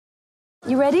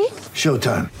You ready?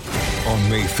 Showtime. On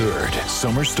May 3rd,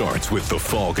 summer starts with The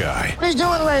Fall Guy. Let's do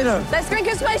it later. Let's drink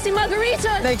a spicy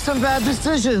margarita. Make some bad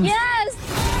decisions. Yes!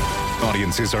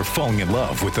 Audiences are falling in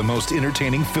love with the most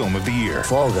entertaining film of the year.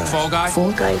 Fall Guy. Fall Guy?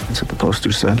 Fall Guy. That's what the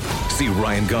poster said. See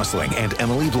Ryan Gosling and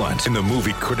Emily Blunt in the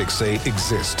movie critics say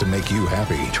exists to make you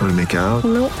happy. Trying to make it out?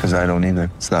 Nope. Because I don't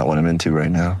either. It's not what I'm into right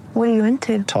now. What are you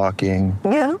into? Talking.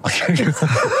 Yeah.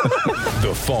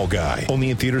 The Fall Guy.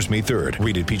 Only in theaters May 3rd.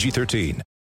 Rated PG-13.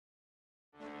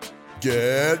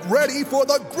 Get ready for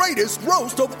the greatest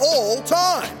roast of all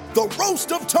time. The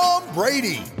Roast of Tom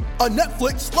Brady. A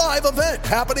Netflix live event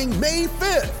happening May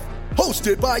 5th.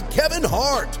 Hosted by Kevin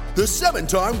Hart. The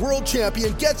 7-time world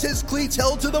champion gets his cleats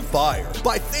held to the fire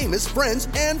by famous friends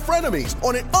and frenemies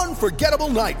on an unforgettable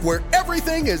night where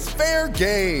everything is fair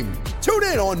game. Tune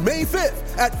in on May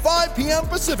 5th at 5 p.m.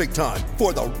 Pacific time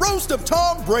for the Roast of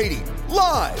Tom Brady.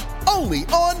 Live only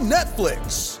on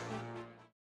Netflix.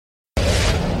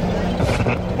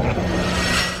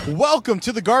 Welcome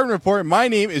to the Garden Report. My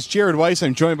name is Jared Weiss.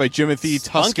 I'm joined by Jimothy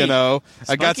Toscano.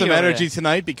 I got some energy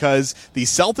tonight because the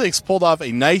Celtics pulled off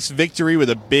a nice victory with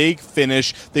a big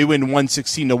finish. They win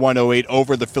 116-108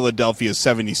 over the Philadelphia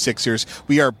 76ers.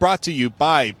 We are brought to you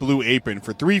by Blue Apron.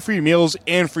 For 3 free meals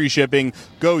and free shipping,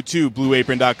 go to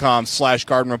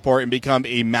blueapron.com/Garden Report and become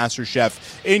a master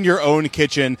chef in your own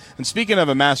kitchen. And speaking of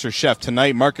a master chef,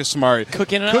 tonight Marcus Smart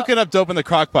cooking up dope in the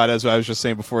crock pot, as I was just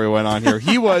saying before we went on here.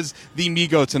 He was the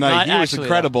Migo tonight. He was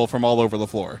incredible from all over the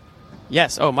floor.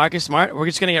 Yes. Oh, Marcus Smart. We're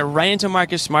just going to get right into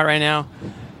Marcus Smart right now.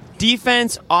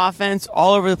 Defense, offense,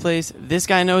 all over the place. This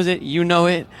guy knows it. You know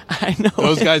it. I know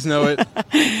Those guys know it.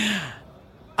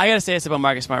 I got to say this about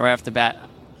Marcus Smart right off the bat.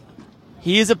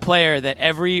 He is a player that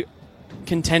every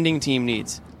contending team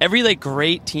needs. Every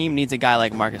great team needs a guy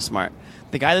like Marcus Smart.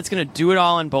 The guy that's going to do it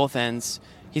all on both ends.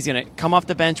 He's going to come off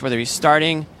the bench, whether he's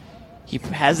starting. He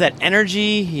has that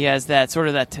energy. He has that sort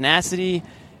of that tenacity.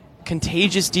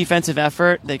 Contagious defensive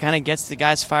effort that kind of gets the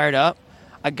guys fired up.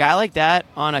 A guy like that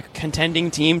on a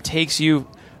contending team takes you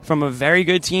from a very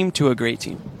good team to a great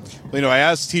team. Well, I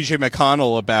asked TJ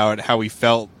McConnell about how he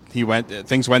felt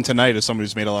things went tonight as someone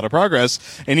who's made a lot of progress,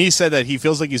 and he said that he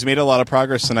feels like he's made a lot of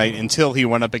progress tonight until he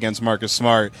went up against Marcus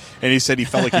Smart, and he said he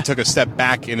felt like he took a step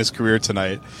back in his career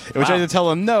tonight, which I had to tell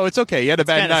him, no, it's okay, he had a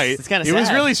bad night. It's kind of sad. He was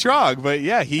sad. really strong, but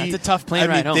yeah, that's a tough plane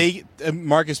ride home.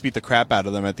 Marcus beat the crap out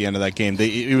of them at the end of that game.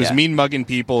 He was mean-mugging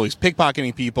people, he was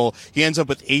pickpocketing people. He ends up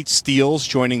with 8 steals,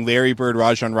 joining Larry Bird,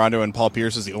 Rajon Rondo, and Paul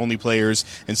Pierce as the only players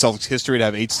in Celtics history to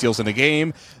have 8 steals in a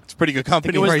game. It's pretty good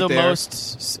company right there. It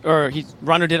was the most,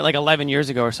 Rondo did it 11 years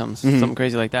ago or something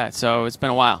crazy like that. So it's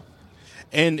been a while.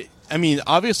 And,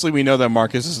 obviously we know that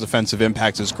Marcus's defensive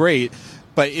impact is great,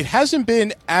 but it hasn't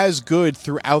been as good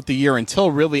throughout the year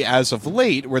until really as of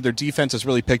late, where their defense has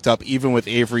really picked up, even with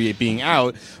Avery being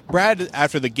out. Brad,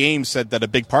 after the game, said that a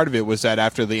big part of it was that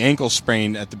after the ankle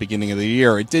sprain at the beginning of the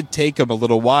year, it did take him a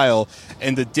little while,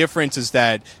 and the difference is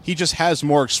that he just has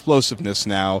more explosiveness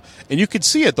now, and you could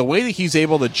see it, the way that he's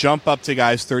able to jump up to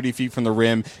guys 30 feet from the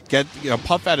rim, get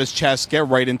puff out his chest, get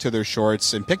right into their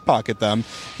shorts, and pickpocket them.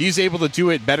 He's able to do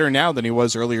it better now than he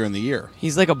was earlier in the year.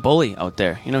 He's like a bully out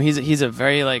there. He's a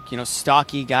very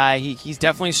stocky guy. He's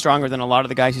definitely stronger than a lot of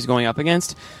the guys he's going up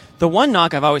against. The one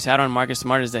knock I've always had on Marcus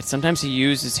Smart is that sometimes he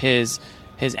uses his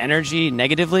energy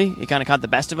negatively. It kind of caught the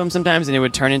best of him sometimes, and it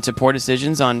would turn into poor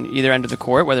decisions on either end of the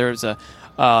court, whether it was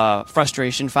a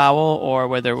frustration foul or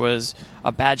whether it was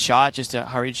a bad shot, just a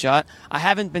hurried shot. I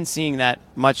haven't been seeing that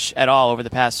much at all over the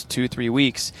past 2-3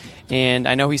 weeks, and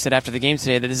I know he said after the game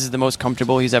today that this is the most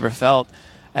comfortable he's ever felt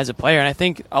as a player, and I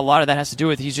think a lot of that has to do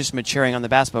with he's just maturing on the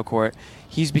basketball court.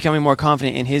 He's becoming more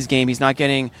confident in his game. He's not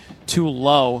getting too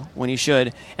low when he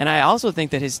should, and I also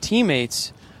think that his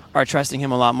teammates are trusting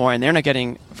him a lot more, and they're not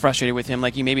getting frustrated with him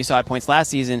like you maybe saw at points last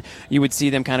season. You would see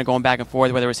them kind of going back and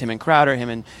forth, whether it was him and Crowder, him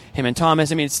and Thomas.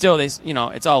 It's still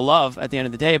it's all love at the end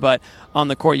of the day, but on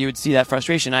the court you would see that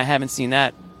frustration. I haven't seen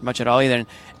that much at all either,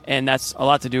 and that's a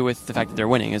lot to do with the fact that they're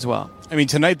winning as well.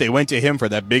 Tonight they went to him for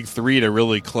that big 3 to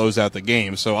really close out the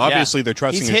game. So obviously they're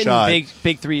trusting his shot. He's hitting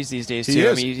big threes these days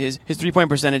too. His 3-point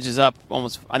percentage is up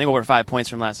almost, I think, over 5 points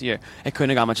from last year. It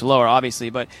couldn't have got much lower, obviously,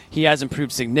 but he has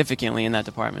improved significantly in that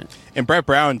department. And Brett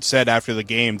Brown said after the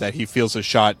game that he feels his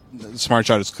Smart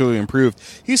shot has clearly improved.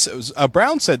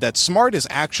 Brown said that Smart is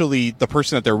actually the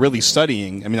person that they're really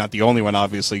studying. Not the only one,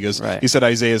 obviously, because he said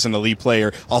Isaiah is an elite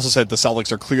player. Also said the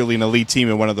Celtics are clearly an elite team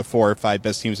and one of the 4 or 5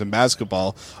 best teams in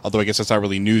basketball. Although I guess that's not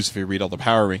really news if you read all the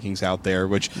power rankings out there,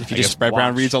 which I guess Brett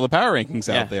Brown reads all the power rankings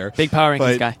out there. Big power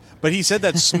rankings guy. But he said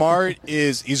that Smart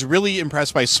he's really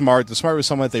impressed by Smart. The Smart was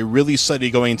someone that they really study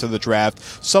going into the draft,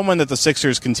 someone that the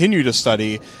Sixers continue to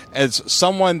study as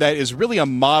someone that is really a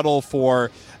model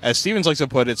for, as Stevens likes to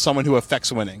put it, someone who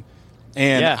affects winning.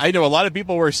 And I know a lot of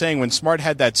people were saying when Smart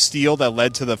had that steal that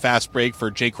led to the fast break for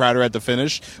Jay Crowder at the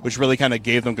finish, which really kind of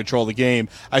gave them control of the game,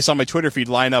 I saw my Twitter feed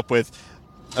line up with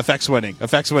affects winning.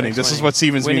 This is what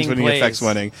Stevens means when he affects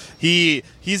winning.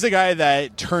 He's the guy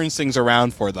that turns things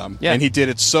around for them, and he did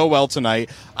it so well tonight.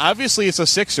 Obviously, it's the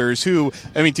Sixers who,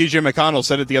 I mean, TJ McConnell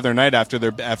said it the other night after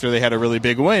they had a really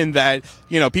big win that,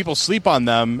 you know, people sleep on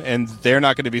them and they're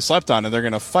not going to be slept on and they're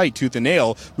going to fight tooth and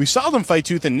nail. We saw them fight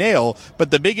tooth and nail,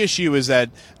 but the big issue is that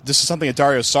this is something that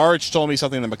Dario Saric told me,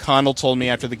 something that McConnell told me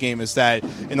after the game, is that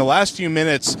in the last few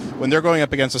minutes when they're going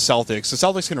up against the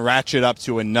Celtics can ratchet up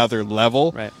to another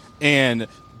level. Right. And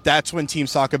that's when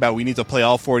teams talk about we need to play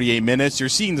all 48 minutes. You're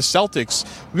seeing the Celtics.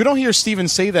 We don't hear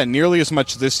Stevens say that nearly as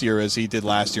much this year as he did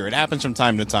last year. It happens from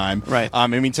time to time. Right. I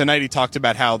mean, tonight he talked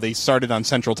about how they started on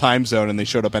Central Time Zone and they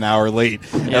showed up an hour late,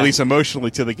 at least emotionally,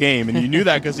 to the game. And you knew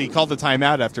that because he called the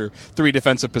timeout after 3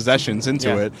 defensive possessions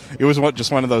into it. It was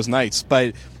just one of those nights.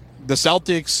 But the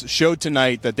Celtics showed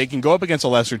tonight that they can go up against a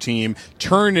lesser team,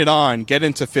 turn it on, get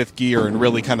into fifth gear, and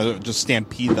really kind of just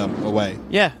stampede them away.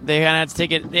 Yeah, they had to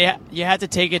take it. You had to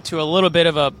take it to a little bit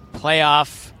of a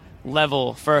playoff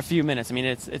level for a few minutes. I mean,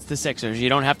 it's the Sixers. You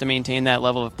don't have to maintain that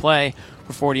level of play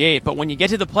for 48, but when you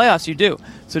get to the playoffs, you do.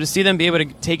 So to see them be able to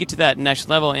take it to that next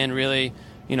level and really,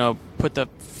 you know, put the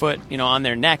foot, you know, on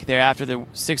their neck there after the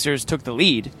Sixers took the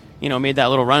lead, you know, made that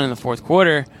little run in the fourth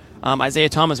quarter. Isaiah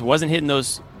Thomas wasn't hitting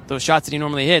those shots that he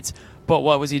normally hits, but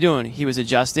what was he doing? He was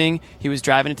adjusting. He was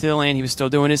driving into the lane. He was still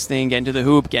doing his thing, getting to the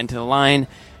hoop, getting to the line.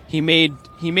 He made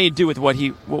do with what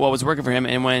was working for him,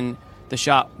 and when the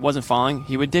shot wasn't falling,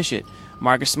 he would dish it.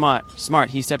 Marcus Smart,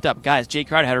 he stepped up. Guys, Jay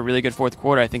Crowder had a really good fourth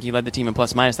quarter. I think he led the team in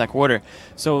plus-minus that quarter.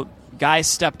 So guys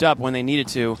stepped up when they needed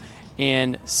to,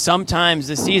 and sometimes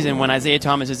this season when Isaiah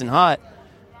Thomas isn't hot,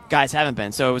 guys haven't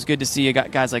been. So it was good to see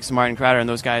guys like Smart and Crowder and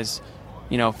those guys,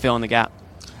 you know, fill in the gap.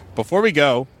 Before we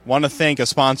go, want to thank a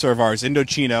sponsor of ours,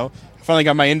 Indochino. I finally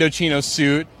got my Indochino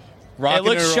suit. It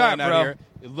looks sharp, bro. Here.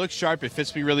 It looks sharp. It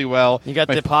fits me really well. You got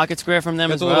the pocket square from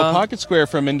them as well. Got the little pocket square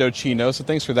from Indochino, so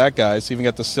thanks for that, guys. Even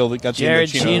got the Jared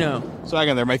Indochino swag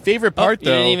on there. My favorite part,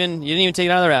 though, you didn't even take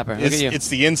it out of the wrapper. Look at you. It's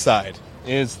the inside.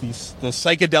 It's the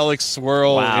psychedelic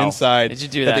swirl inside. Did you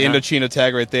do got that? The Indochino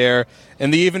tag right there,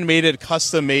 and they even made it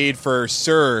custom made for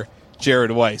Sir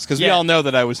Jared Weiss, because we all know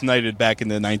that I was knighted back in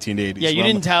the 1980s. Yeah, you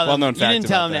didn't tell them. Well-known You didn't fact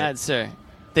tell about them to that. add Sir.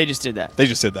 They just did that. They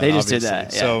just did obviously. Yeah.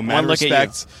 So mad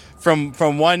respect from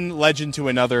one legend to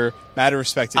another. Mad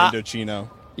respect to Indochino.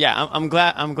 Yeah, I'm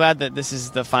glad that this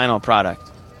is the final product.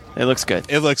 It looks good.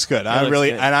 It looks good. I'm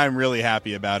really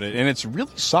happy about it, and it's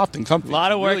really soft and comfy. A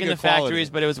lot of work really in the quality. factories,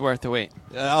 but it was worth the wait.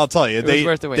 I'll tell you, It was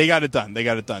worth the wait. They got it done. They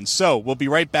got it done. So we'll be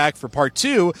right back for part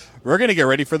 2. We're going to get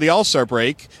ready for the All-Star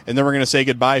break, and then we're going to say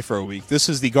goodbye for a week. This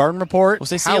is the Garden Report. We'll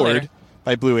say see you later.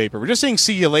 By Blue Apron. We're just saying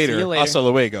see you later. See you later. Hasta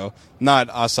luego, not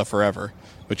hasta forever,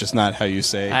 which is not how you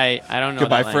say I don't know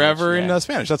goodbye that forever language, in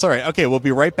Spanish. That's all right. Okay, we'll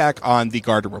be right back on the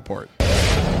Garden Report.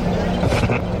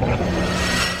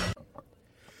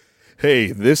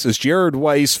 Hey, this is Jared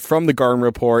Weiss from the Garden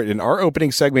Report, and our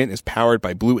opening segment is powered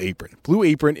by Blue Apron. Blue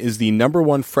Apron is the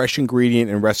 #1 fresh ingredient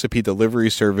and recipe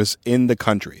delivery service in the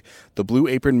country. The Blue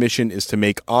Apron mission is to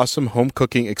make awesome home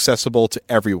cooking accessible to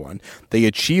everyone. They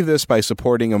achieve this by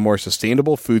supporting a more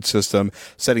sustainable food system,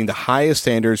 setting the highest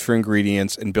standards for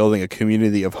ingredients, and building a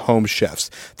community of home chefs.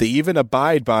 They even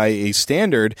abide by a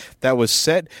standard that was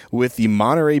set with the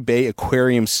Monterey Bay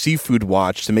Aquarium Seafood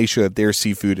Watch to make sure that their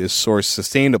seafood is sourced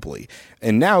sustainably.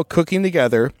 And now, cooking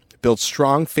together builds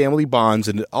strong family bonds,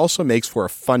 and it also makes for a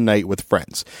fun night with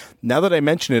friends. Now that I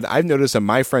mention it, I've noticed that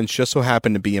my friends just so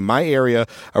happen to be in my area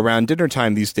around dinner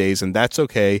time these days, and that's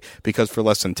okay, because for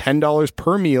less than $10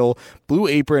 per meal, Blue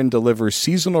Apron delivers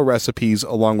seasonal recipes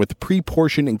along with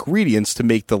pre-portioned ingredients to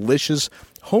make delicious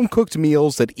home-cooked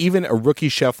meals that even a rookie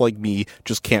chef like me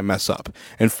just can't mess up.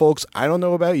 And folks, I don't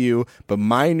know about you, but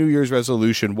my New Year's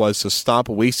resolution was to stop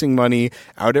wasting money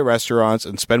out at restaurants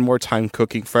and spend more time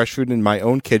cooking fresh food in my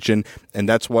own kitchen, and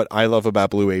that's what I love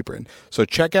about Blue Apron. So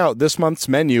check out this month's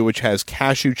menu, which has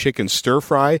cashew chicken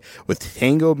stir-fry with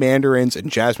tango mandarins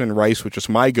and jasmine rice, which is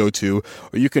my go-to,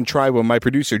 or you can try what my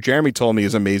producer Jeremy told me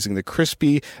is amazing, the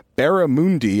crispy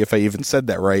barramundi, if I even said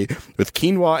that right, with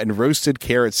quinoa and roasted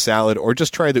carrot salad, or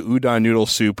just try the udon noodle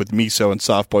soup with miso and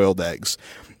soft-boiled eggs.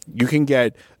 You can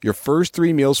get your first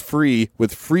 3 meals free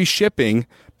with free shipping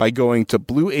by going to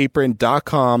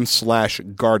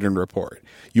blueapron.com/garden report.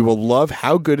 You will love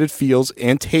how good it feels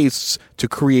and tastes to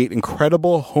create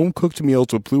incredible home-cooked meals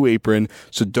with Blue Apron,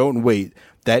 so don't wait.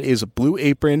 That is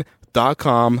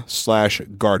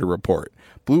blueapron.com/garden report.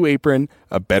 Blue Apron,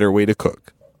 a better way to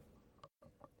cook.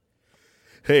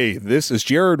 Hey, this is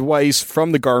Jared Weiss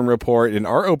from the Garden Report, and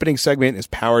our opening segment is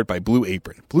powered by Blue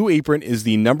Apron. Blue Apron is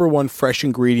the #1 fresh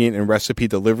ingredient and recipe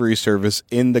delivery service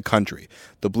in the country.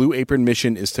 The Blue Apron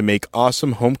mission is to make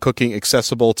awesome home cooking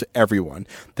accessible to everyone.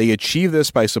 They achieve this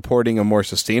by supporting a more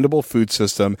sustainable food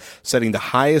system, setting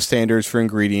the highest standards for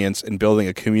ingredients, and building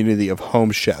a community of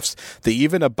home chefs. They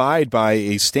even abide by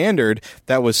a standard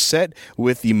that was set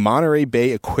with the Monterey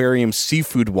Bay Aquarium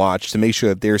Seafood Watch to make sure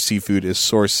that their seafood is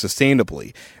sourced sustainably.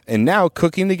 And now,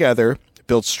 cooking together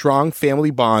builds strong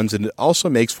family bonds, and it also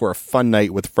makes for a fun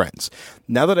night with friends.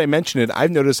 Now that I mention it,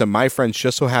 I've noticed that my friends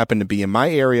just so happen to be in my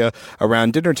area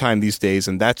around dinner time these days,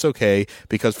 and that's okay,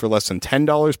 because for less than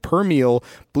 $10 per meal,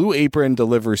 Blue Apron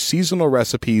delivers seasonal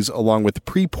recipes along with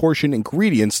pre-portioned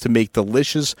ingredients to make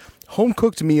delicious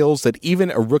home-cooked meals that even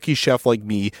a rookie chef like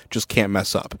me just can't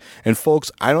mess up. And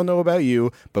folks, I don't know about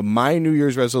you, but my New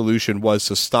Year's resolution was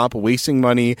to stop wasting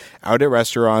money out at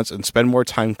restaurants and spend more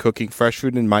time cooking fresh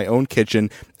food in my own kitchen,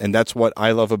 and that's what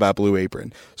I love about Blue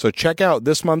Apron. So check out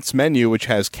this month's menu, which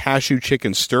has cashew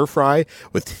chicken stir-fry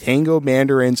with tango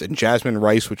mandarins and jasmine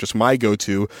rice, which is my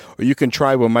go-to, or you can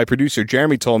try what my producer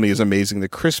Jeremy told me is amazing, the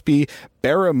crispy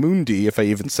barramundi, if I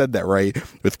even said that right,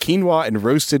 with quinoa and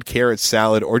roasted carrot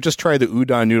salad, or just try the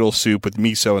udon noodle soup with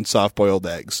miso and soft-boiled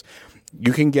eggs.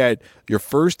 You can get your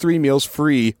first 3 meals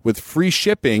free with free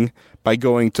shipping by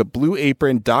going to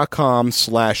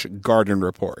blueapron.com/garden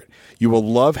report. You will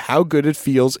love how good it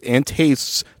feels and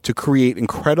tastes to create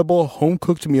incredible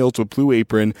home-cooked meals with Blue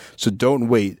Apron, so don't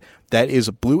wait. That is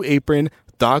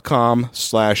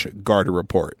blueapron.com/garden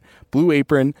report. Blue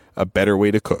Apron, a better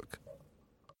way to cook.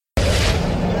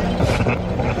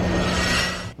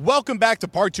 Welcome back to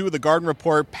part 2 of the Garden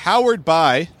Report, powered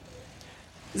by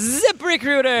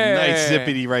ZipRecruiter. Nice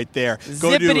zippity right there.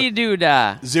 Zippity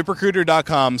doodah.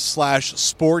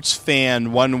 ZipRecruiter.com/sportsfan,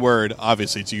 one word.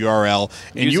 Obviously, it's a URL.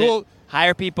 And you will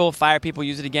hire people, fire people,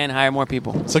 use it again, hire more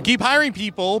people. So keep hiring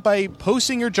people by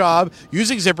posting your job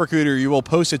using ZipRecruiter. You will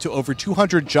post it to over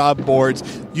 200 job boards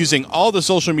using all the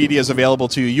social medias available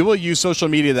to you. You will use social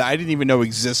media that I didn't even know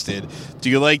existed. Do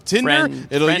you like Tinder?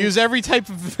 It'll use every type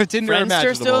of Tinder imaginable.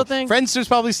 Friendster's still a thing? Friendster's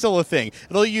probably still a thing.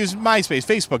 It'll use MySpace,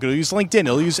 Facebook. It'll use LinkedIn.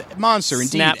 It'll use Monster,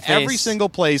 Indeed. Snapface. Every single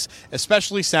place,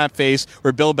 especially Snapface,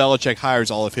 where Bill Belichick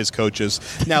hires all of his coaches.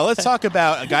 Now let's talk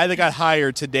about a guy that got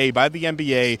hired today by the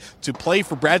NBA to play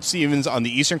for Brad Stevens on the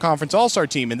Eastern Conference All-Star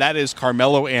team, and that is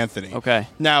Carmelo Anthony. Okay.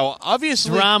 Now, obviously,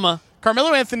 drama.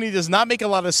 Carmelo Anthony does not make a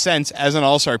lot of sense as an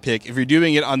All-Star pick if you're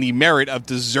doing it on the merit of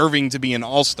deserving to be an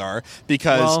All-Star,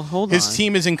 because his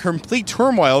team is in complete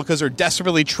turmoil because they're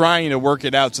desperately trying to work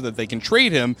it out so that they can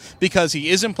trade him because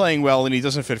he isn't playing well and he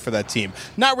doesn't fit for that team.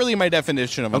 Not really my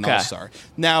definition of an All-Star.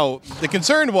 Now, the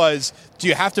concern was, do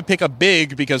you have to pick a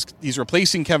big because he's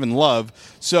replacing Kevin Love?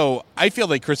 So I feel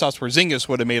like Kristaps Porzingis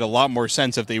would have made a lot more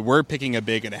sense if they were picking a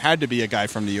big and it had to be a guy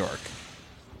from New York.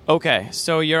 Okay,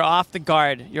 so you're off the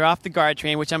guard. You're off the guard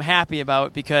train, which I'm happy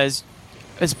about because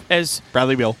as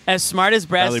Bradley Beal, as smart as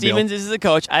Brad Stevens is as a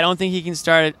coach, I don't think he can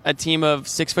start a team of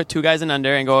 6'2" guys and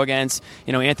under and go against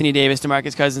Anthony Davis,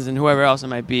 DeMarcus Cousins, and whoever else it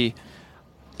might be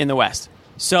in the West.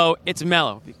 So it's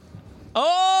Melo.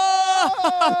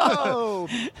 Oh!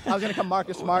 I was going to come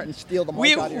Marcus Smart and steal the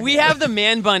mic out of your We hand. have the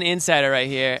Man Bun Insider right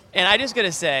here, and I just got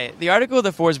to say, the article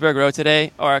that Forsberg wrote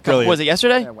today, or was it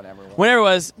yesterday? Yeah, whatever Whenever it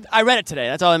was, I read it today.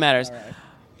 That's all that matters. All right.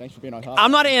 Thanks for being on top.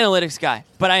 I'm not an analytics guy,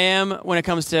 but I am when it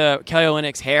comes to Kelly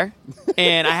Olynyk's hair.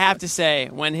 And I have to say,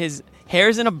 when his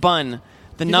hair's in a bun,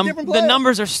 the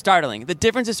numbers are startling. The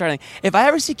difference is startling. If I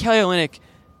ever see Kelly Olynyk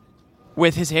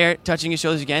with his hair touching his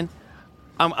shoulders again,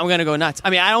 I'm going to go nuts. I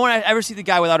mean, I don't want to ever see the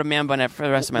guy without a man bun for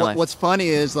the rest of my life. What's funny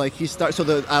is, like,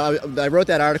 I wrote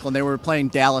that article, and they were playing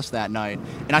Dallas that night.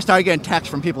 And I started getting texts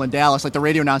from people in Dallas. Like, the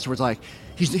radio announcer was like,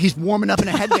 he's warming up in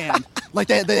a headband. Like,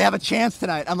 they have a chance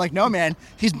tonight. I'm like, no, man.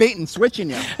 He's bait and switching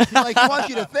you. He wants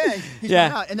you to think he's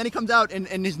coming out. And then he comes out,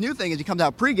 and his new thing is he comes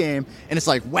out pregame, and it's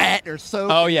like wet or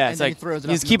soaked. Oh, yeah. And It's then like he throws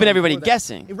it he's up keeping everybody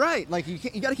guessing. Right. Like,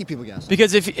 you got to keep people guessing.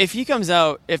 Because if he comes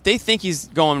out, if they think he's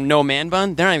going no man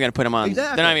bun, they're not even going to put him on.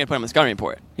 Exactly. They're not even going to put him on the scouting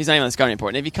report. He's not even on the scouting report.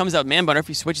 And if he comes out man bun, or if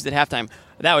he switches at halftime,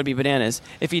 that would be bananas.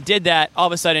 If he did that, all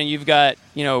of a sudden you've got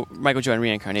Michael Jordan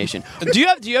reincarnation. do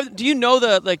you know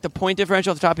the point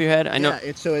differential off the top of your head? I know.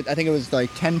 Yeah. I think it was like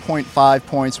 10.5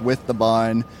 points with the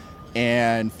bun.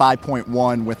 and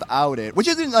 5.1 without it, which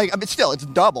isn't like, I mean, still, it's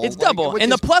double. It's double. which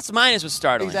And is- the plus minus was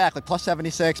startling. Exactly, plus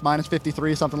 76, minus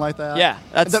 53, something like that. Yeah,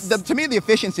 that's- to me, the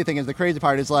efficiency thing is the crazy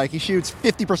part. Is like he shoots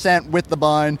 50% with the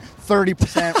bun,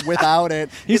 30% without it.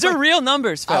 These It's are like- real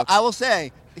numbers, folks. I will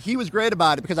say he was great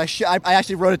about it because I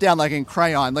actually wrote it down like in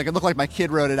crayon, like it looked like my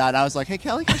kid wrote it out. And I was like, "Hey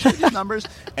Kelly, can I show you these numbers?"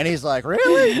 And he's like,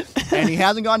 "Really?" And he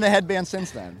hasn't gone to headband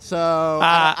since then. So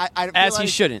I feel as he like-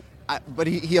 shouldn't. But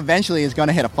he eventually is going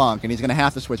to hit a funk, and he's going to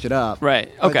have to switch it up. Right,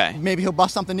 But okay. maybe he'll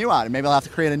bust something new out, and maybe I'll have to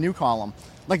create a new column.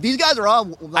 Like, these guys are all,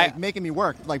 like, making me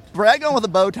work. Like, Brad going with a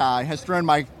bow tie has thrown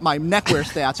my neckwear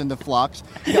stats into flux.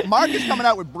 You got Marcus coming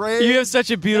out with braids. You have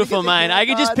such a beautiful Then he mind. gets I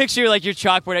could just haircut. picture, like, your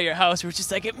chalkboard at your house where it's just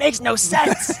like, it makes no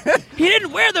sense. He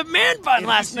didn't wear the man bun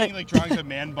last night. Like drawings of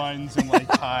man buns and like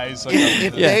ties. Like,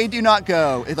 If they do not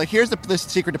go, like, here's the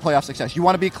secret to playoff success. You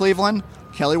want to beat Cleveland?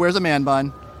 Kelly wears a man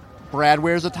bun. Brad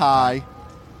wears a tie.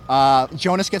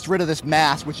 Jonas gets rid of this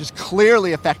mask, which is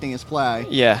clearly affecting his play.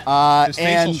 Yeah. his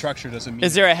facial structure doesn't mean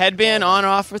Is there a headband on or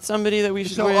off with somebody that we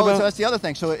should worry about? So that's the other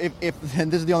thing. So if and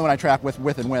this is the only one I track with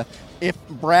and with. If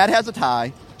Brad has a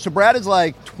tie, so Brad is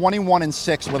like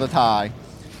 21-6 with a tie.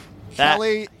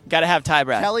 Kelly got to have tie,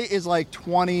 Brad. Kelly is like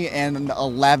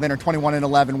 20-11 or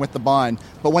 21-11 with the bun.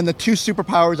 But when the two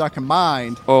superpowers are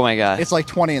combined, Oh my God. it's like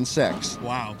 20-6.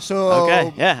 Wow. So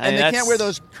Okay, yeah, I and mean, they that's- can't wear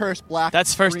those cursed black.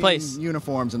 that's first green place.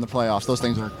 uniforms in the playoffs. Those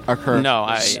things are cursed. No,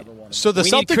 So the we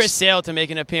Celtics. need Chris Sale to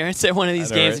make an appearance at one of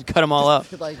these I know, games right? and cut them all up.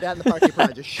 Like that in the parquet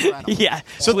pride, just shred 'em. Yeah,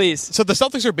 please. So the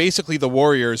Celtics are basically the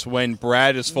Warriors when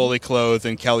Brad is fully clothed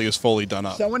and Kelly is fully done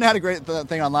up. Someone had a great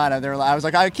thing online. I was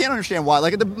like, I can't understand why.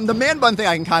 Like the man bun thing,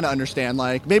 I can kind of understand.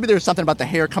 Like maybe there's something about the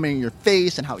hair coming in your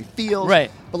face and how he feels.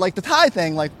 Right. But like the tie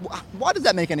thing, like why does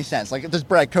that make any sense? Like does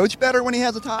Brad coach better when he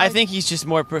has a tie? I think he's just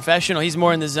more professional. He's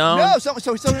more in the zone. No.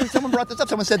 Someone brought this up.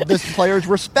 Someone said the players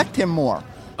respect him more.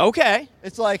 Okay.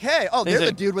 It's like, hey, He's there's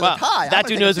a dude with wow, a tie. That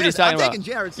dude knows what he's talking I'm about. taking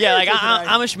Jared yeah, like seriously tonight.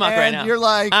 I'm a schmuck right And now. You're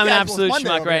like, I'm an casual absolute Monday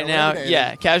schmuck over right there. now. What day Yeah,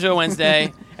 is it? casual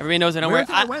Wednesday. Everybody knows I don't wear. Where's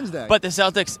my Wednesday? But the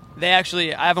Celtics,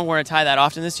 I haven't worn a tie that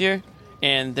often this year,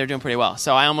 and they're doing pretty well.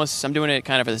 So I'm doing it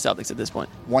kind of for the Celtics at this point.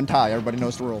 One tie. Everybody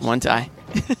knows the rules. One tie.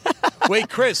 Wait,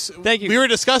 Chris. Thank you. We were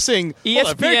discussing hold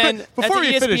on, very ESPN. quick, before that's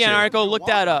we an finish ESPN it, article. Look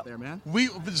that up. There, man. we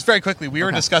just very quickly we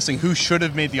were discussing who should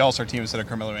have made the All-Star team instead of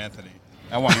Carmelo Anthony.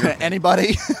 I want your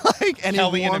Anybody? Like any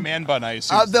Kelly in a warm- man bun. I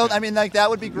assume. I mean, like that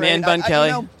would be great. Man bun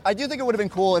Kelly. I do think it would have been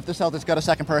cool if the Celtics got a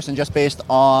second person just based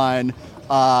on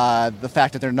the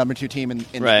fact that they're number 2 team in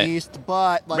Right. the East.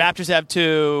 But like, Raptors have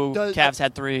 2. Does- Cavs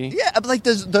had 3. yeah, but like,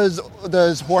 has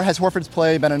Horford's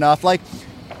play been enough? Like,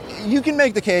 you can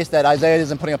make the case that Isaiah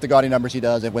isn't putting up the gaudy numbers he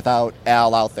does without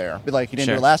Al out there. But like he didn't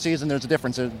do Sure. it last season. There's a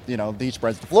difference. He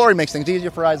spreads the floor. He makes things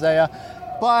easier for Isaiah.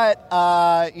 But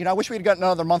I wish we'd gotten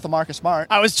another month of Marcus Smart.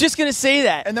 I was just gonna say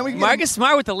that. And then we can Marcus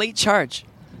Smart with the late charge.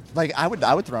 Like I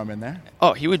would throw him in there.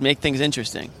 Oh, he would make things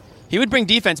interesting. He would bring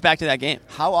defense back to that game.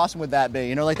 How awesome would that be?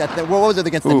 You know, like that. What was it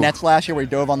against the Ooh. Nets last year, where he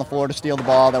dove on the floor to steal the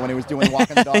ball? That when he was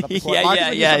walking the dog up the floor, Yeah, Marcus yeah,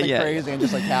 would do yeah, something yeah. crazy and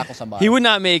just like tackle somebody. He would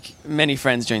not make many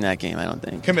friends during that game, I don't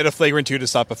think. Commit a flagrant 2 to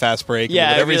stop a fast break.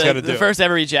 Yeah, whatever he's it'd be got to like do. the first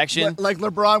ever ejection. Like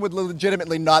LeBron would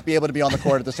legitimately not be able to be on the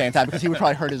court at the same time because he would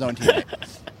probably hurt his own teammate.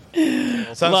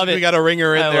 Sounds Love like it. we got a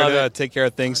ringer in I there love to it. take care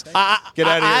of things. Get Get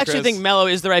out of here, I actually Chris. think Melo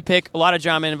is the right pick. A lot of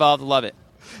drama involved. Love it.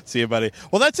 See you, buddy.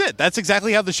 Well, that's it. That's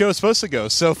exactly how the show is supposed to go.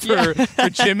 So for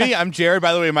Jimmy, I'm Jared.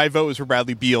 By the way, my vote was for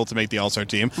Bradley Beal to make the All-Star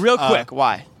team. Real quick,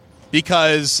 why?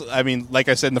 Because, I mean, like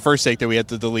I said in the first take that we had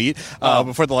to delete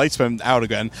before the lights went out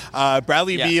again,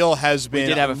 Bradley Yeah. Beal has been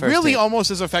did have a first really take. almost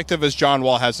as effective as John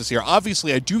Wall has this year.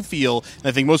 Obviously, I do feel, and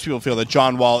I think most people feel, that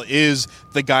John Wall is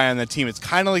the guy on the team. It's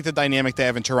kind of like the dynamic they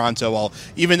have in Toronto. Well,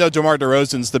 even though DeMar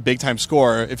DeRozan's the big-time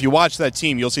scorer, if you watch that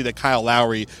team, you'll see that Kyle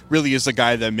Lowry really is the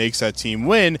guy that makes that team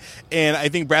win. And I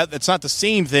think that's not the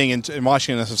same thing in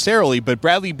Washington necessarily, but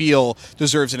Bradley Beal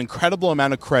deserves an incredible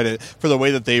amount of credit for the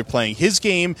way that they're playing. His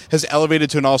game has elevated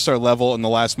to an all-star level in the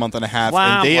last month and a half,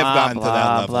 and they have gotten to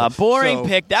that level. Blah. Boring So,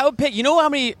 pick. That would pick. You know how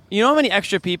many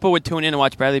extra people would tune in and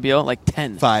watch Bradley Beal? Like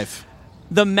 10. 5.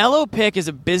 The Melo pick is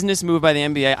a business move by the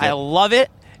NBA. I love it.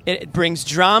 It brings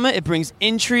drama. It brings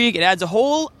intrigue. It adds a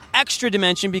whole extra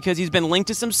dimension because he's been linked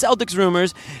to some Celtics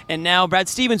rumors, and now Brad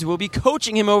Stevens will be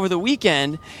coaching him over the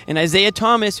weekend. And Isaiah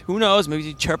Thomas, who knows? Maybe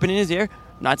he's chirping in his ear.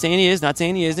 Not saying he is. Not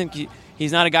saying he isn't.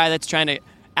 He's not a guy that's trying to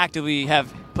actively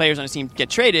have players on his team get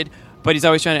traded, but he's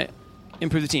always trying to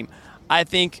improve the team. I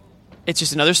think it's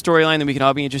just another storyline that we can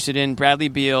all be interested in. Bradley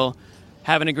Beal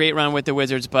having a great run with the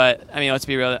Wizards, but I mean, let's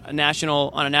be real. On a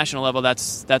national level,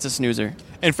 that's a snoozer.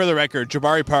 And for the record,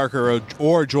 Jabari Parker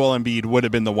or Joel Embiid would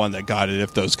have been the one that got it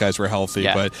if those guys were healthy.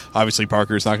 Yeah. But obviously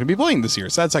Parker's not going to be playing this year,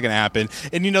 so that's not going to happen.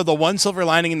 And, the one silver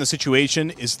lining in the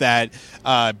situation is that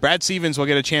Brad Stevens will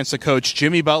get a chance to coach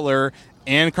Jimmy Butler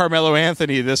and Carmelo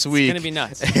Anthony this week. It's going to be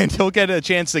nuts. And he'll get a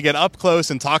chance to get up close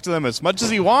and talk to them as much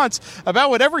as he wants about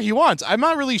whatever he wants. I'm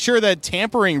not really sure that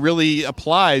tampering really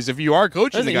applies if you are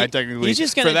coaching the guy technically. He's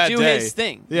just going to do his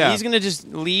thing. Yeah. He's going to just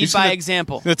lead by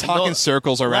example. The talk in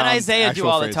circles around. Let Isaiah do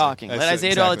all the phrasing. talking. Let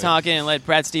Isaiah do all the talking and let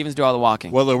Brad Stevens do all the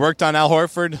walking. Well, it worked on Al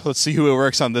Horford. Let's see who it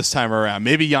works on this time around.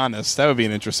 Maybe Giannis. That would be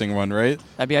an interesting one, right?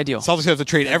 That'd be ideal. Celtics have to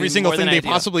trade every single thing they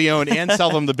possibly own and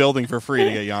sell them the building for free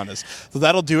to get Giannis. So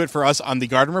that'll do it for us on the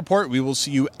Garden Report. We will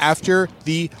see you after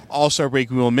the All-Star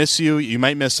break. We will miss you. You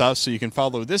might miss us, so you can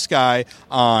follow this guy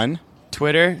on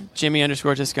Twitter,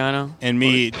 Jimmy_Toscano. And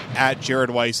me at Jared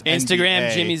Weiss. Instagram,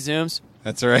 NBA. Jimmy Zooms.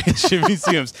 That's all right. Jimmy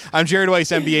Zooms. I'm Jared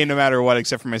Weiss, NBA, no matter what,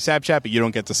 except for my Snapchat, but you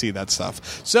don't get to see that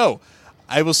stuff. So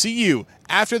I will see you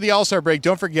after the All-Star break.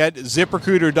 Don't forget,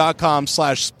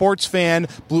 ZipRecruiter.com/sportsfan,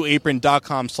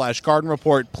 BlueApron.com/Garden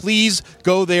Report. Please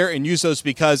go there and use those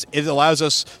because it allows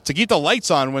us to keep the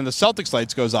lights on when the Celtics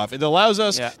lights goes off. It allows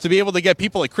us to be able to get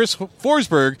people like Chris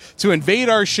Forsberg to invade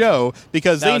our show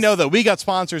because they know that we got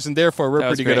sponsors and therefore we're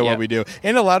pretty good at what we do.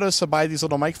 And it allowed us to buy these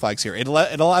little mic flags here. It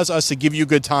allows us to give you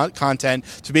good content,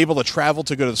 to be able to travel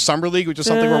to go to the Summer League, which is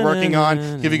something we're working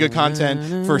on, give you good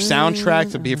content for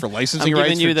soundtrack, to be for licensing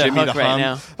rights for Jimmy to hum.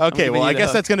 Now. Okay, well, I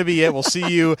guess that's going to be it. We'll see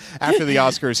you after the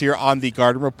Oscars here on the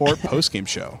Garden Report postgame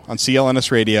show on CLNS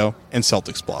Radio and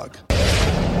Celtics Blog.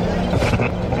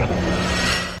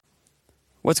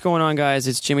 What's going on, guys?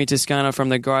 It's Jimmy Toscano from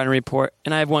the Garden Report,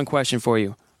 and I have one question for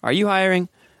you. Are you hiring?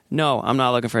 No, I'm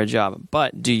not looking for a job.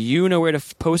 But do you know where to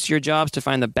post your jobs to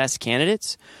find the best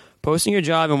candidates? Posting your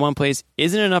job in one place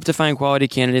isn't enough to find quality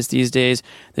candidates these days.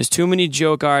 There's too many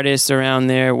joke artists around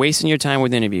there wasting your time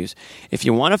with interviews. If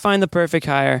you want to find the perfect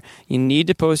hire, you need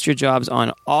to post your jobs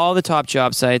on all the top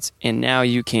job sites, and now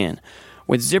you can.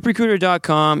 With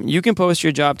ZipRecruiter.com, you can post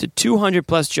your job to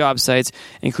 200-plus job sites,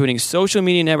 including social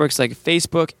media networks like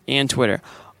Facebook and Twitter,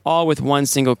 all with one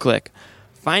single click.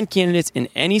 Find candidates in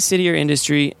any city or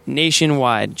industry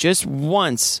nationwide. Just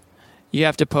once you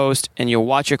have to post, and you'll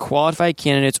watch your qualified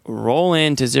candidates roll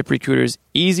into ZipRecruiter's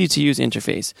easy-to-use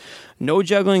interface. No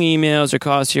juggling emails or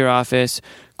calls to your office.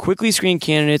 Quickly screen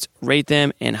candidates, rate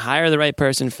them, and hire the right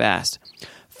person fast.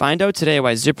 Find out today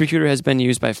why ZipRecruiter has been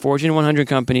used by Fortune 100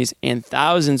 companies and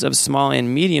thousands of small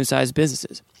and medium-sized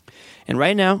businesses. And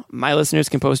right now, my listeners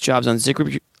can post jobs on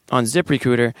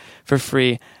ZipRecruiter for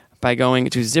free by going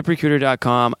to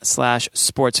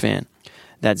ZipRecruiter.com/sportsfan.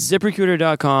 That's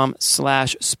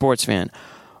ZipRecruiter.com/sportsfan.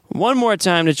 One more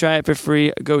time to try it for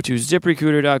free, go to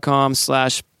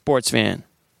ZipRecruiter.com/sportsfan.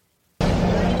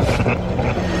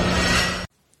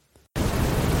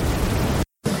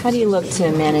 How do you look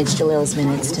to manage Jahlil's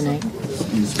minutes tonight?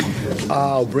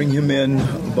 I'll bring him in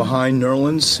behind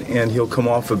Nerlens, and he'll come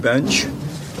off a bench,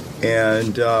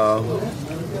 and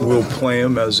we'll play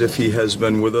him as if he has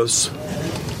been with us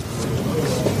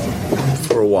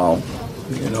for a while.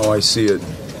 I see it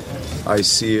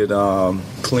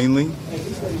cleanly,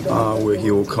 where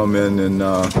he will come in and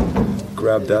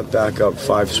grab that backup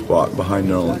 5 spot behind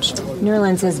Nerlens.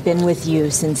 Nerlens has been with you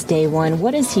since day one.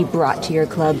 What has he brought to your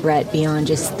club, Brett, beyond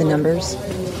just the numbers?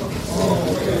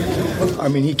 I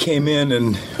mean, he came in,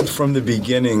 and from the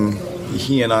beginning,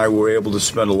 he and I were able to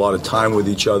spend a lot of time with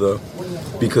each other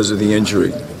because of the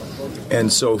injury.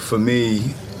 And so for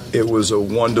me, it was a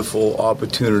wonderful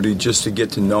opportunity just to get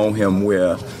to know him,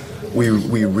 where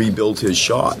we rebuilt his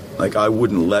shot. Like, I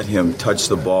wouldn't let him touch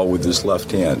the ball with his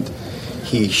left hand.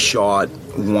 He shot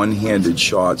one-handed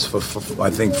shots for I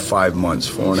think 5 months,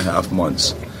 4.5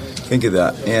 months. Think of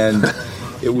that. And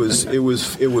it was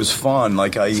fun.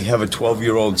 Like, I have a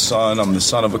 12-year-old son. I'm the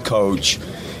son of a coach.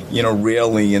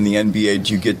 Rarely in the NBA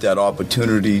do you get that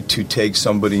opportunity to take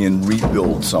somebody and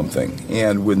rebuild something.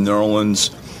 And with Nerlens,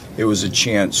 it was a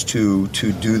chance to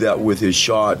do that with his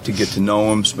shot, to get to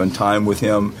know him, spend time with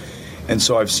him. And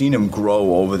so I've seen him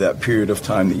grow over that period of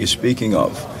time that you're speaking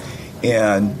of.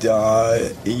 And,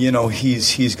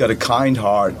 he's got a kind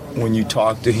heart. When you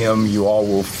talk to him, you all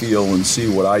will feel and see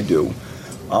what I do.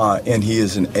 And he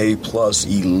is an A-plus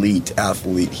elite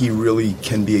athlete. He really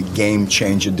can be a game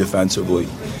changer defensively.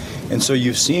 And so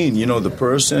you've seen, the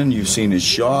person, you've seen his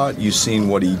shot, you've seen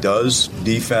what he does,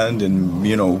 defend and,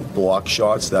 block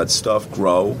shots, that stuff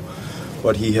grow.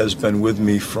 But he has been with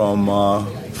me from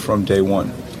day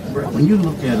one. When you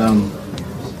look at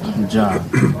job,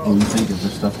 and you think of the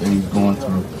stuff that he's going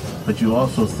through, but you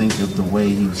also think of the way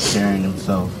he's carrying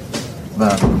himself.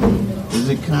 But is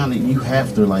it kind of, you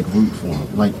have to like root for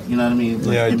him, like, you know what I mean?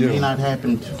 Like, Yeah, I it do. may not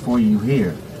happen for you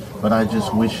here, but I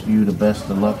just wish you the best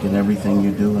of luck in everything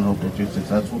you do and hope that you're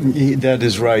successful. That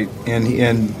is right,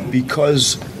 and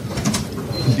because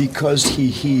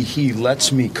he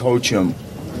lets me coach him,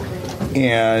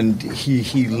 and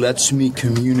he lets me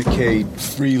communicate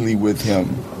freely with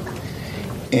him.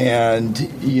 And,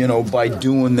 you know, by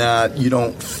doing that, you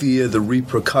don't fear the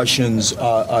repercussions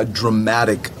are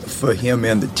dramatic for him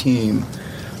and the team,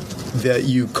 that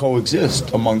you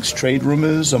coexist amongst trade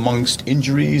rumors, amongst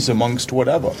injuries, amongst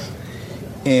whatever.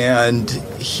 And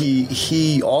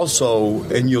he also,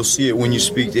 and you'll see it when you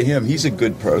speak to him, he's a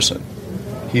good person.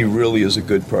 He really is a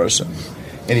good person.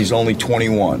 And he's only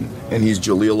 21, and he's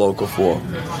Jahlil Okafor,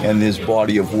 and his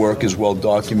body of work is well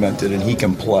documented, and he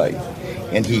can play.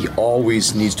 And he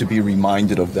always needs to be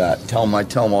reminded of that. I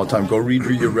tell him all the time, go read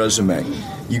your resume.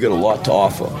 You got a lot to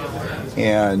offer.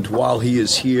 And while he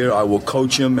is here, I will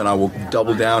coach him, and I will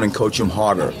double down and coach him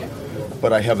harder.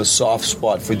 But I have a soft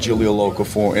spot for Jahlil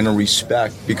Okafor in a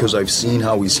respect, because I've seen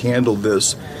how he's handled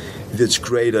this that's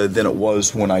greater than it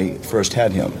was when I first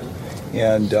had him.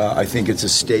 And I think it's a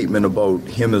statement about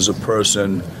him as a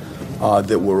person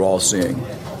that we're all seeing.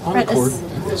 On the court,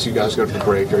 as you guys go to the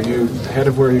break, are you ahead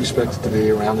of where you expected to be,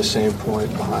 around the same point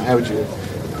behind? How would you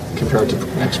compare it to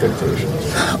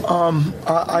expectations?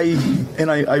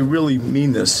 I really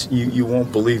mean this. You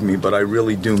won't believe me, but I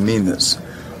really do mean this.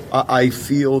 I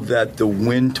feel that the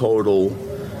win total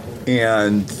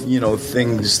and, you know,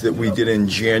 things that we did in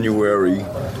January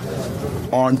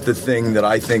aren't the thing that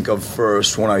I think of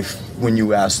first when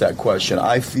you ask that question.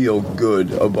 I feel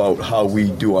good about how we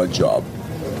do our job.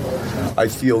 I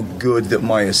feel good that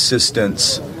my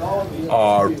assistants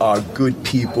are good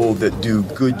people that do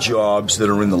good jobs, that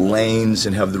are in the lanes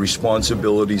and have the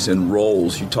responsibilities and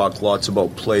roles. You talk lots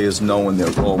about players knowing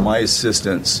their role. My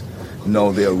assistants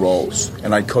know their roles,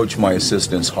 and I coach my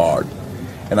assistants hard,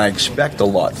 and I expect a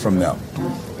lot from them.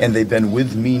 And they've been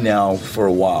with me now for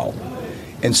a while.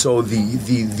 And so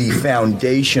the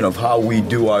foundation of how we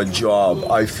do our job,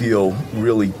 I feel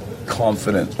really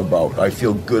confident about. I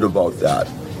feel good about that.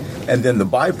 And then the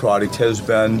byproduct has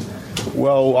been,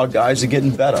 well, our guys are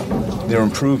getting better. They're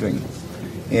improving.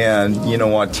 And, you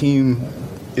know, our team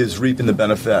is reaping the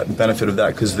benefit of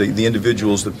that, because the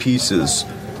individuals, the pieces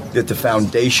that the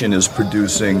foundation is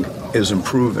producing is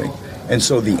improving. And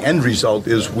so the end result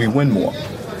is we win more.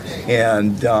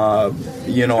 And,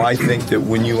 you know, I think that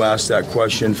when you ask that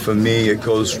question, for me, it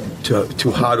goes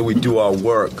to how do we do our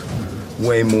work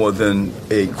way more than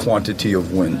a quantity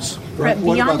of wins. Brett,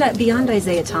 beyond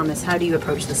Isaiah Thomas, how do you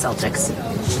approach the Celtics?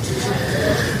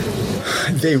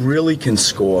 They really can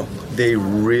score. They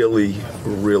really,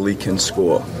 really can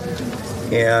score.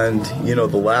 And, you know,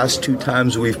 the last two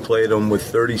times we've played them with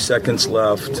 30 seconds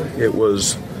left, it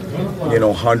was, you know,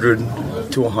 100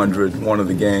 to 100 one of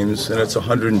the games, and it's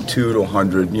 102 to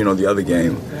 100, you know, the other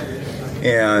game.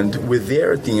 And we're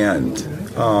there at the end.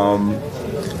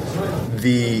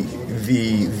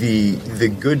 The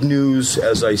good news,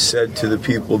 as I said to the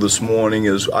people this morning,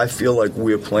 is I feel like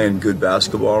we're playing good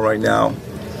basketball right now.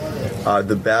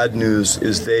 The bad news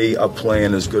is they are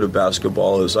playing as good a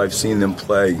basketball as I've seen them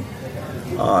play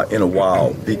in a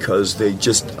while, because they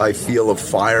just, I feel, are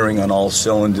firing on all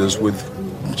cylinders with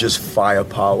just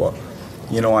firepower.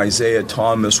 You know, Isaiah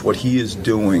Thomas, what he is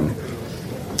doing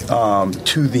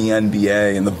to the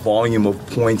NBA and the volume of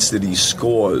points that he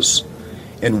scores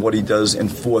and what he does in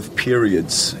fourth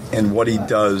periods and what he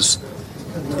does,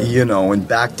 you know, in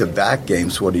back-to-back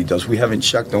games, what he does. We haven't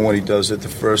checked on what he does at the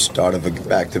first start of a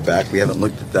back-to-back. We haven't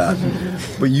looked at that.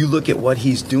 But you look at what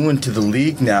he's doing to the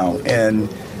league now,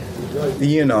 and,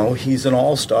 you know, he's an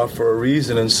all-star for a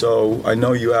reason. And so I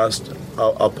know you asked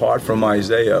apart from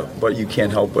Isaiah, but you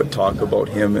can't help but talk about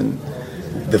him and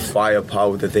the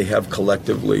firepower that they have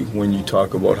collectively. When you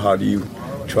talk about how do you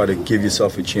try to give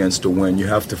yourself a chance to win, you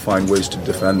have to find ways to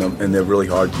defend them, and they're really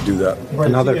hard to do that.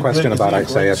 Another question about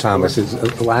Isaiah Thomas is,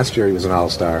 last year he was an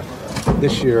all-star.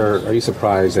 This year, are you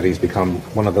surprised that he's become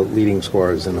one of the leading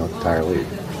scorers in the entire league?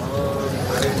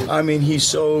 I mean, he's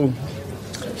so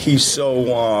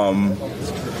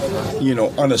you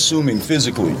know, unassuming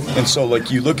physically. And so,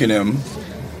 like, you look at him,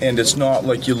 and it's not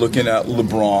like you're looking at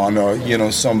LeBron or, you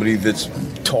know, somebody that's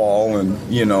tall and,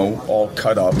 you know, all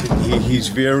cut up. He's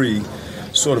very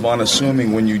sort of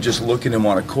unassuming when you just look at him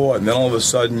on a court. And then all of a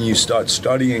sudden you start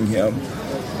studying him.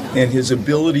 And his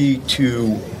ability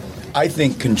to, I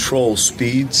think, control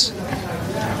speeds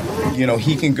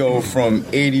he can go from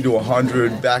 80 to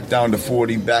 100, back down to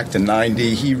 40, back to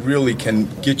 90. He really can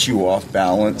get you off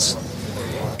balance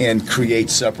and create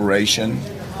separation.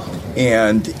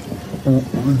 And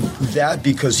that,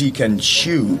 because he can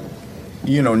shoot,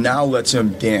 now lets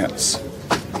him dance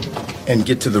and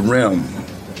get to the rim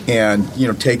and,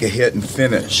 take a hit and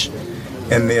finish.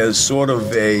 And there's sort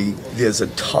of there's a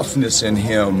toughness in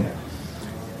him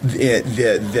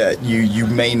that you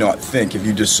may not think if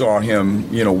you just saw him,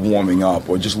 warming up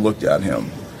or just looked at him.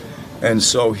 And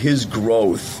so his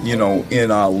growth,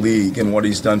 in our league and what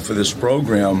he's done for this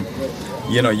program,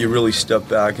 you really step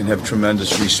back and have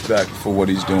tremendous respect for what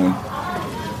he's doing.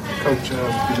 Coach, you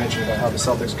mentioned about how the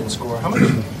Celtics can score. How much,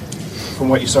 from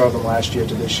what you saw of them last year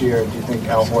to this year, do you think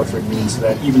Al Horford means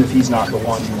that even if he's not the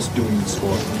one who's doing the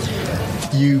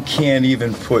scoring? You can't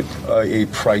even put a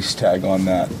price tag on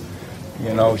that.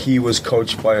 He was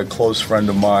coached by a close friend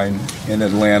of mine in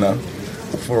Atlanta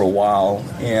for a while,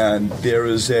 and there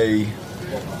is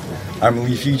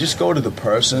if you just go to the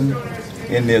person,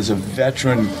 and there's a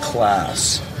veteran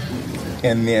class,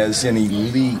 and there's an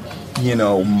elite,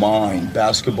 mind,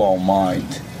 basketball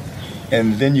mind,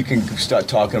 and then you can start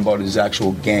talking about his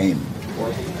actual game.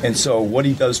 And so what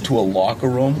he does to a locker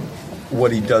room,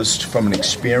 what he does from an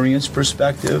experience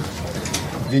perspective,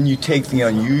 then you take the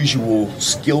unusual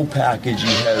skill package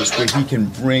he has where he can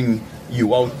bring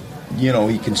you out,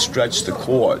 he can stretch the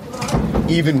court.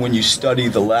 Even when you study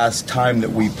the last time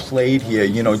that we played here,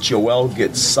 Joel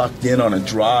gets sucked in on a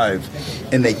drive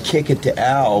and they kick it to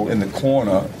Al in the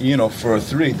corner, for a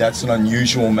three. That's an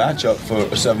unusual matchup for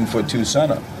a 7'2"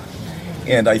 center.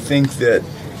 And I think that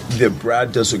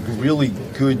Brad does a really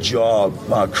good job,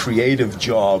 creative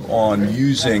job on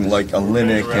using like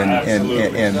Olynyk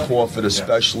and Horford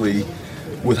especially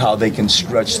with how they can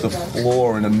stretch the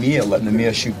floor, and letting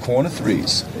Amir shoot corner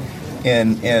threes.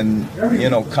 And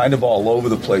kind of all over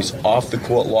the place, off the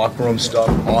court, locker room stuff,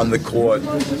 on the court.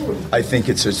 I think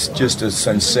it's just a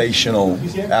sensational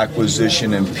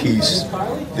acquisition and piece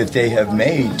that they have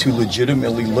made to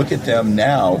legitimately look at them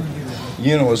now,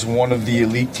 as one of the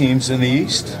elite teams in the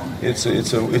East. It's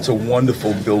a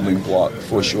wonderful building block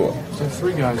for sure. So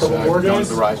three guys going to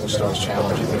the Rising Stars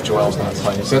Challenge. You think Joel's not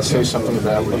playing? Does that say something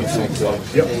about what you think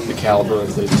the caliber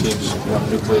of the team's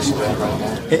nucleus is at right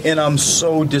now? And I'm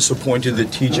so disappointed that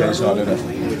TJ's not in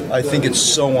it. I think it's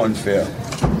so unfair.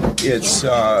 It's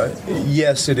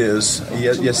yes, it is.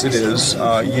 Yes, it is.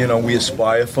 We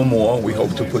aspire for more. We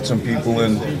hope to put some people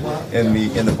in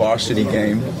the varsity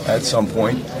game at some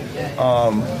point.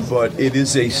 But it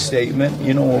is a statement,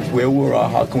 of where we're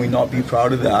at. How can we not be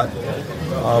proud of that?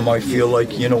 I feel like,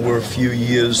 we're a few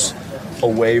years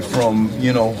away from,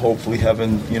 hopefully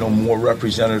having, more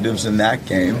representatives in that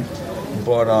game.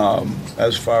 But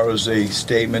as far as a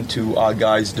statement to our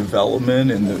guys'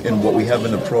 development and what we have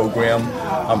in the program,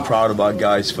 I'm proud of our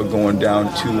guys for going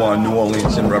down to New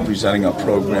Orleans and representing our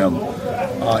program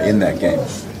in that game.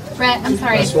 Brett, I'm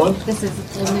sorry, this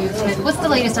is old news, but what's the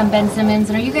latest on Ben Simmons,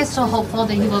 and are you guys still hopeful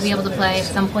that he will be able to play at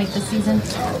some point this season?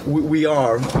 We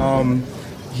are.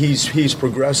 He's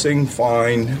progressing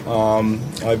fine.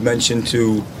 I've mentioned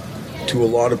to a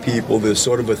lot of people there's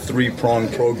sort of a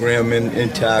three-pronged program in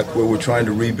TAC where we're trying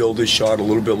to rebuild his shot a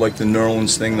little bit like the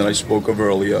Nerlens thing that I spoke of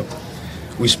earlier.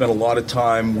 We spent a lot of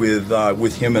time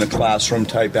with him in a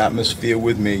classroom-type atmosphere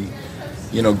with me,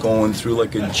 going through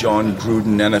like a John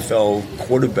Gruden NFL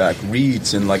quarterback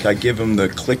reads, and like I give him the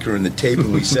clicker and the tape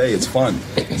and we say it's fun.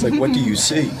 It's like, what do you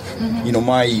see?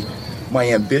 My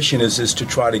ambition is to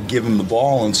try to give him the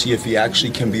ball and see if he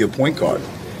actually can be a point guard.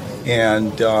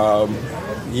 And,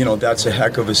 that's a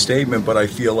heck of a statement, but I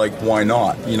feel like why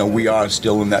not? We are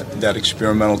still in that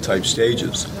experimental type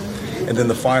stages. And then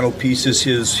the final piece is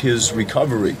his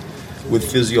recovery with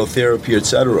physiotherapy,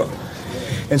 etc.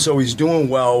 And so he's doing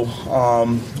well.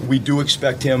 We do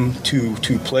expect him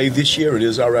to play this year. It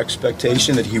is our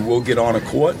expectation that he will get on a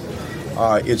court.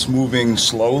 It's moving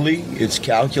slowly. It's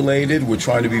calculated. We're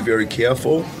trying to be very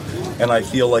careful. And I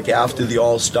feel like after the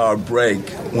All-Star break,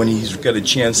 when he's got a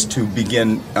chance to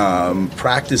begin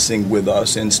practicing with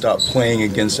us and start playing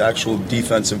against actual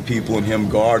defensive people and him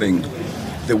guarding,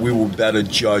 that we will better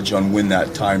judge on when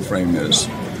that time frame is.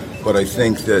 But I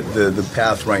think that the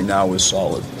path right now is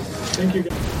solid. Thank you.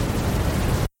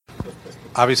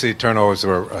 Obviously, turnovers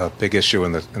were a big issue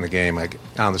in the game.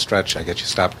 Down the stretch, I get you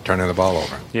stopped turning the ball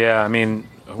over. Yeah, I mean,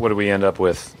 what did we end up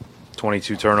with?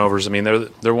 22 turnovers. I mean,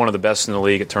 they're one of the best in the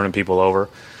league at turning people over.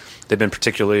 They've been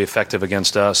particularly effective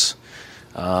against us.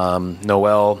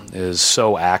 Noel is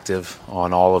so active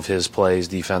on all of his plays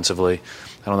defensively.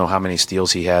 I don't know how many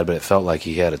steals he had, but it felt like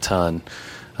he had a ton.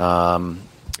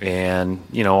 And,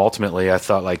 ultimately I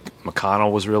thought like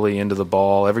McConnell was really into the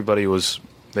ball.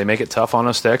 They make it tough on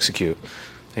us to execute.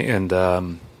 And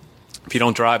if you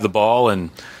don't drive the ball and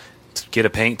get a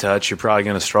paint touch, you're probably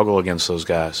going to struggle against those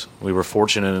guys. We were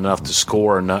fortunate enough to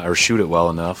score or shoot it well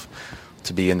enough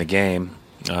to be in the game.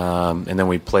 And then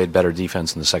we played better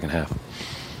defense in the second half.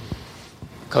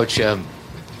 Coach,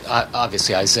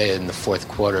 obviously Isaiah in the fourth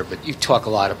quarter, but you talk a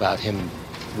lot about him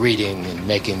reading and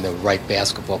making the right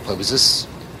basketball play. Was this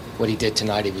what he did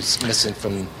tonight? He was missing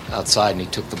from outside, and he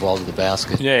took the ball to the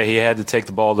basket. Yeah, he had to take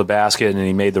the ball to the basket, and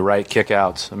he made the right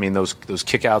kickouts. I mean, those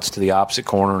kickouts to the opposite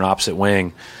corner and opposite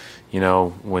wing,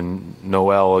 when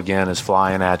Noel, again, is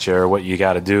flying at you, or what you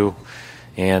got to do.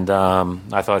 And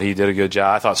I thought he did a good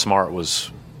job. I thought Smart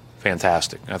was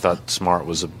fantastic. I thought Smart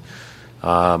was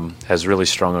has really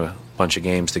strung a bunch of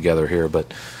games together here,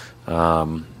 but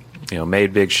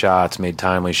made big shots, made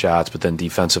timely shots, but then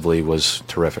defensively was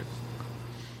terrific.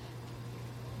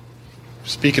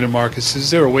 Speaking of Marcus,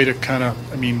 is there a way to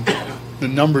the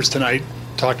numbers tonight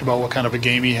talked about what kind of a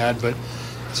game he had, but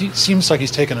it seems like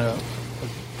he's taken a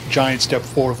giant step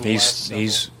forward.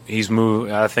 He's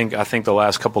moved. I think the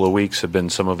last couple of weeks have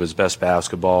been some of his best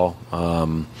basketball,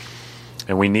 and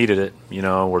we needed it.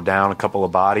 We're down a couple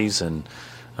of bodies, and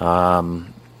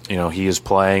he is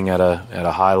playing at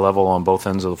a high level on both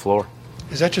ends of the floor.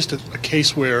 Is that just a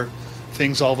case where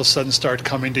things all of a sudden start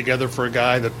coming together for a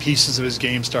guy? The pieces of his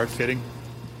game start fitting.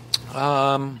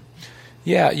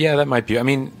 Yeah, that might be. I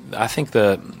mean, I think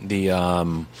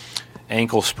the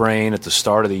ankle sprain at the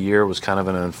start of the year was kind of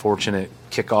an unfortunate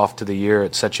kickoff to the year.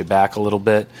 It set you back a little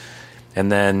bit, and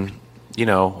then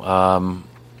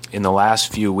in the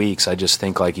last few weeks, I just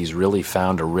think like he's really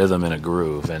found a rhythm and a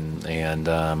groove, and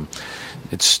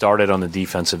it started on the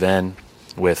defensive end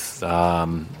with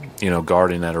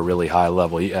guarding at a really high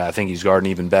level. I think he's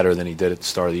guarding even better than he did at the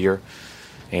start of the year,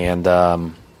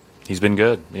 and he's been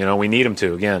good. We need him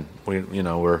to. Again,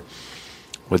 we're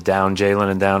with down Jalen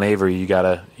and down Avery. You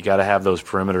gotta have those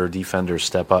perimeter defenders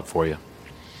step up for you.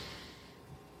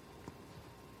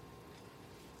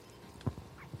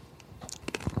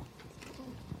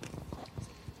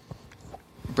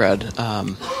 Brad,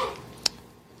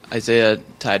 Isaiah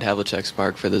tied Havlicek's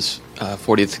mark for this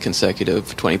 40th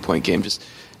consecutive 20-point game. Just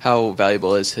how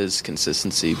valuable has his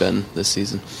consistency been this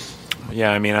season?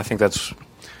 Yeah, I mean, I think that's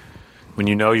when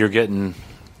you're getting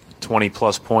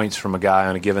 20-plus points from a guy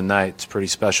on a given night, it's a pretty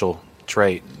special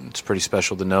trait. It's pretty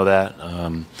special to know that.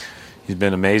 He's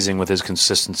been amazing with his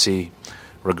consistency,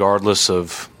 regardless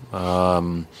of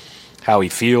how he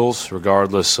feels,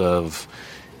 regardless of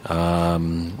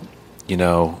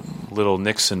little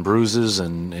nicks and bruises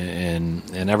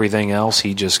and everything else.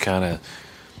 He just kind of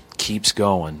keeps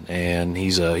going, and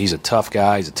he's a tough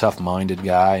guy. He's a tough-minded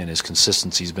guy, and his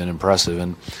consistency's been impressive.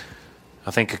 And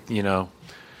I think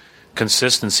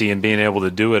consistency and being able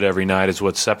to do it every night is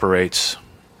what separates,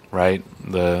 right,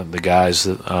 the guys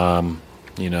that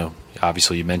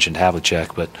obviously you mentioned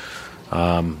Havlicek, but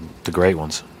the great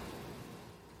ones.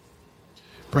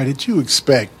 Brad, did you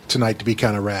expect tonight to be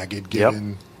kind of ragged?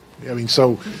 Given, yep. I mean,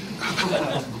 so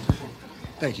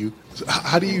thank you.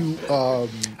 How do you? I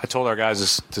told our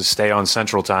guys to stay on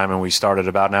Central Time, and we started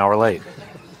about an hour late.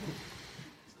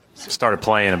 Started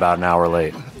playing about an hour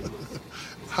late.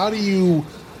 How do you,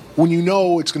 when you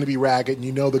know it's going to be ragged and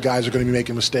you know the guys are going to be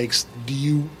making mistakes, do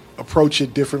you approach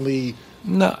it differently?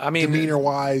 No, I mean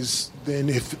demeanor-wise than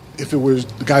if it was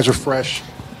the guys are fresh.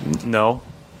 No,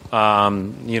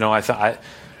 I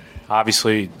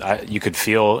obviously you could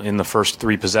feel in the first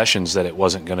three possessions that it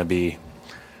wasn't going to be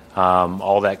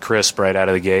all that crisp right out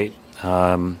of the gate.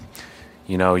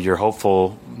 You're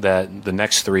hopeful that the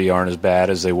next three aren't as bad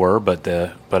as they were, but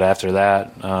after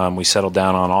that, we settled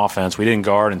down on offense. We didn't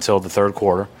guard until the third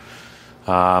quarter,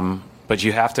 but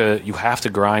you have to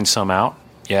grind some out.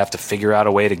 You have to figure out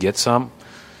a way to get some,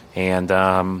 and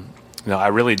I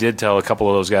really did tell a couple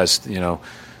of those guys,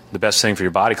 the best thing for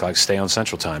your body clock is stay on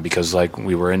Central Time, because like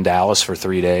we were in Dallas for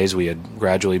 3 days. We had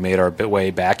gradually made our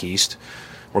way back east.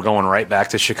 We're going right back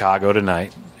to Chicago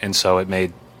tonight, and so it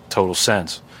made total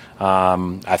sense.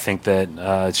 I think that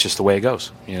it's just the way it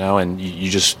goes, and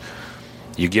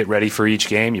you get ready for each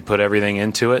game, you put everything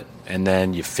into it, and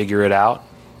then you figure it out,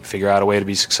 figure out a way to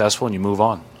be successful, and you move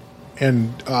on.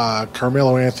 And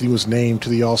Carmelo Anthony was named to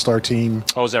the All-Star team.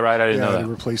 Oh, is that right? I didn't know that.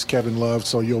 To replace Kevin Love,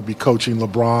 so you'll be coaching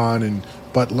LeBron and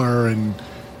Butler and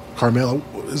Carmelo.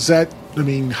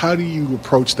 How do you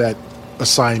approach that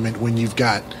assignment when you've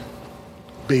got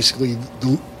basically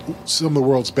some of the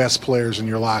world's best players in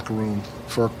your locker room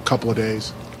for a couple of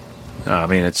days?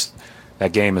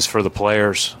 That game is for the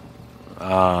players.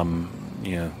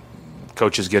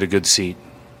 Coaches get a good seat.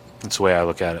 That's the way I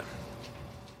look at it.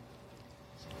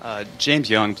 James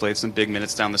Young played some big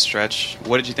minutes down the stretch.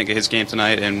 What did you think of his game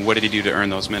tonight, and what did he do to earn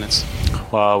those minutes?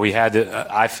 Well, we had to.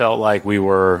 I felt like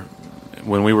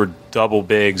when we were double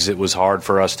bigs, it was hard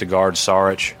for us to guard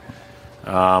Saric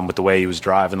with the way he was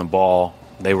driving the ball.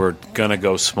 They were going to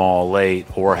go small late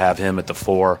or have him at the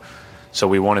 4, so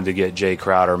we wanted to get Jay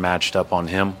Crowder matched up on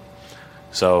him.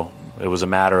 So it was a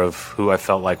matter of who I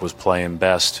felt like was playing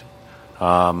best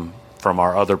from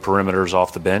our other perimeters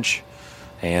off the bench.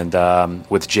 And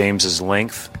with James's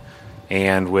length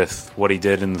and with what he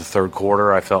did in the third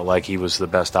quarter, I felt like he was the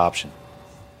best option.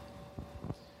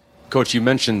 Coach, you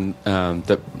mentioned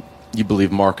that you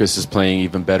believe Marcus is playing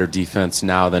even better defense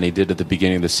now than he did at the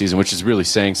beginning of the season, which is really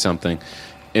saying something.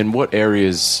 In what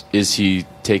areas is he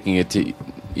taking it to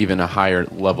even a higher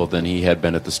level than he had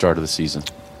been at the start of the season?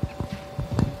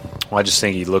 Well, I just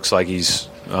think he looks like he's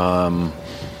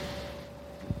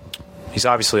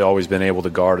obviously always been able to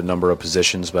guard a number of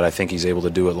positions, but I think he's able to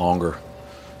do it longer.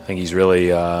 I think he's really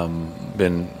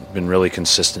been really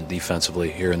consistent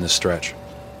defensively here in this stretch.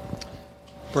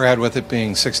 Brad, with it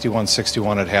being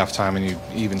 61-61 at halftime, and you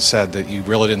even said that you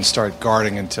really didn't start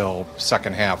guarding until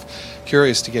second half,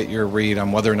 curious to get your read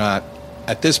on whether or not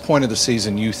at this point of the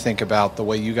season you think about the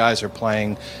way you guys are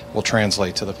playing will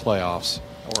translate to the playoffs,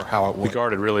 or how it will. We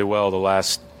guarded really well the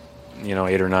last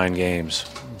 8 or 9 games.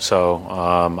 So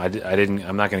I'm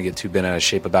not going to get too bent out of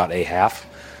shape about a half.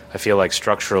 I feel like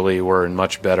structurally we're in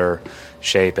much better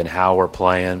shape in how we're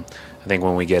playing. I think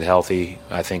when we get healthy,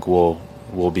 I think we'll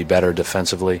be better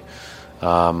defensively.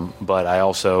 But I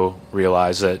also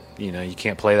realize that you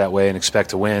can't play that way and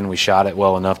expect to win. We shot it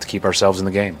well enough to keep ourselves in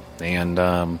the game, and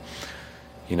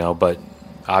but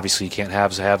obviously you can't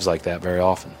have halves like that very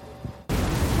often.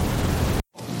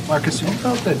 Marcus, have you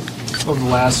felt that over the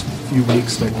last few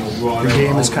weeks that your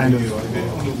game has kind of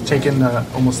taken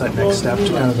almost that next step to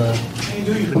kind of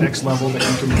the next level that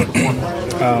you can perform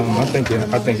at?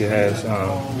 I think it has.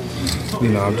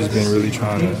 I've just been really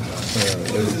trying to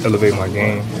elevate my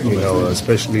game,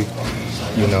 especially,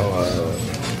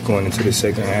 going into the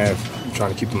second half,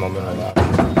 trying to keep the momentum alive.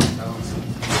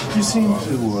 You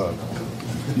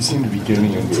seem to be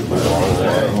getting into the ball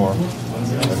a lot more.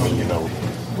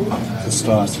 The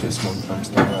stars fist one comes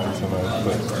down tonight,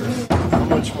 but how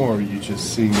much more are you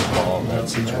just seeing the ball in that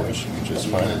situation and just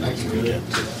finding what you can get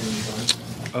to?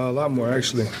 A lot more,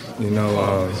 actually. One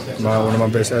of my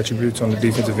best attributes on the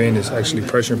defensive end is actually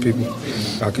pressuring people.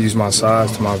 I can use my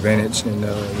size to my advantage and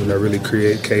really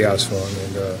create chaos for them,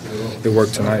 and it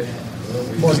worked tonight.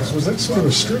 Marcus, was that sort of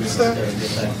a strip set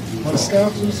on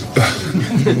scouts?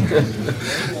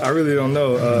 I really don't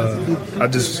know. I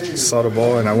just saw the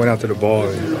ball and I went after the ball,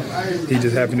 and he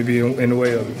just happened to be in the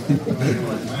way of it.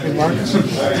 Hey Marcus,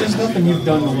 there's nothing you've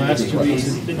done the last 2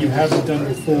 weeks that you haven't done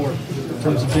before in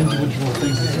terms of individual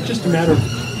things. Is it just a matter of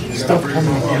stuff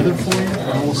coming together for you,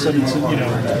 or all of a sudden it's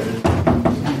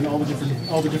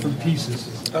all the different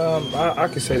pieces? I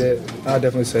can say that. I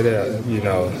definitely say that.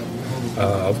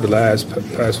 Over the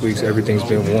past weeks, everything's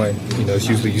been one. It's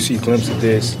usually you see a glimpse of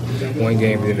this one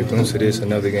game, and then a glimpse of this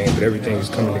another game, but everything is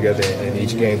coming together and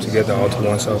each game together all to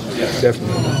one. So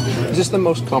definitely. Is this the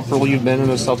most comfortable you've been in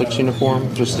a Celtics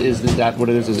uniform? Is that what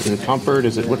it is? Is it comfort?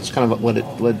 What's kind of what it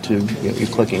led to you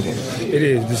clicking here? It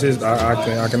is. This is. I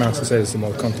can honestly say it's the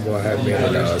most comfortable I have been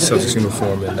in a Celtics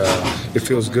uniform, and it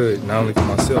feels good not only for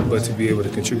myself but to be able to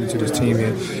contribute to this team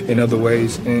in other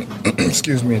ways, and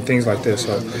excuse me, and things like this.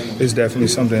 So it's definitely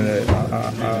something that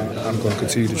I'm going to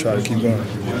continue to try to keep going.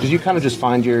 Did you kind of just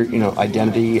find your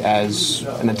identity as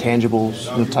an intangibles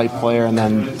type player, and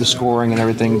then the scoring and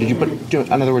everything? Did you put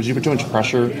in other words, you put too much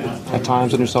pressure at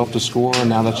times on yourself to score, and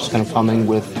now that's just kind of coming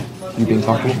with you being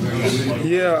comfortable?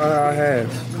 Yeah, I have.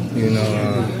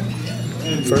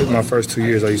 My first 2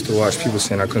 years, I used to watch people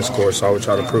saying I couldn't score, so I would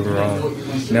try to prove them wrong.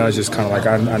 Now it's just kind of like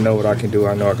I know what I can do.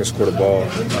 I know I can score the ball.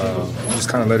 Just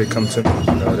kind of let it come to me.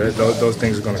 Those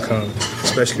things are going to come,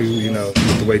 especially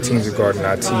with the way teams are guarding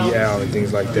IT, Al, and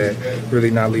things like that.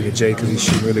 Really not leaving Jay because he's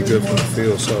shooting really good from the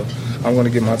field. So I'm going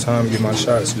to get my time, get my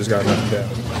shots. Just got to knock it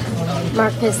down.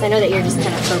 Marcus, I know that you're just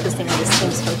kind of focusing on this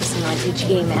team's focusing on each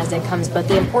game as it comes, but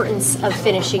the importance of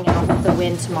finishing out with the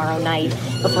win tomorrow night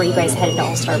before you guys head into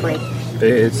All-Star break.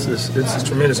 It's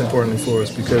tremendous importance for us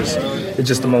because it's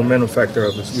just the momentum factor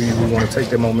of us. We want to take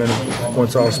that momentum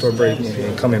once All-Star break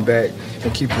and coming back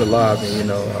and keep it alive.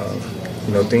 And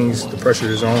The pressure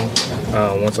is on.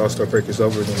 Once All-Star break is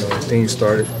over, things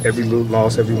start. Every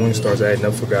loss, every win starts adding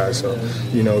up for guys. So,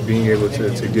 being able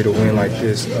to get a win like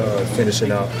this,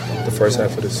 finishing out the first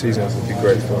half of the season would be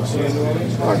great for us.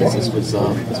 Marcus, this was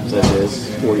Isaiah's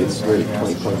 40th straight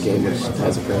 20-point game, which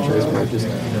has a franchise practice.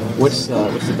 What's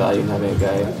the value in having a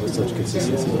guy with such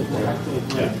consistency like that?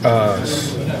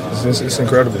 It's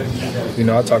incredible. I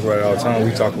talk about it all the time.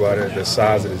 We talk about it, the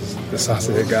size of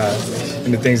the guy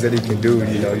and the things that he can do.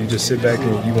 You just sit back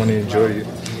and you want to enjoy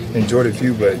the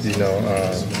view, but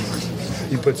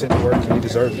he puts in the work and he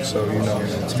deserves it. So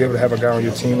to be able to have a guy on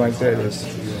your team like that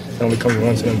it only comes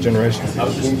once in a generation.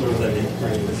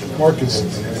 Marcus,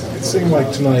 it seemed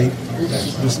like tonight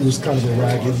this was kind of a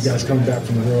ragged. You guys coming back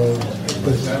from the road,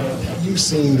 but you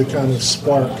seemed to kind of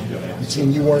spark the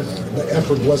team. The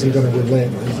effort wasn't going to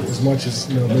relent as much as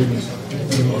maybe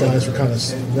the guys were kind of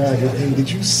ragged. And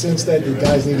did you sense that the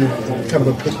guys needed kind of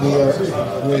a pick me up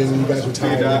when you guys were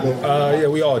tired a little bit? Yeah,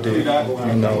 we all did.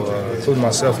 Including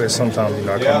myself. At some time,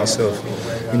 I call myself,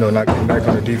 not getting back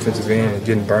on the defensive end and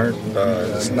getting burnt.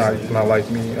 It's not like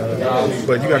me.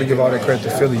 But you got to give all that credit to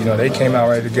Philly. They came out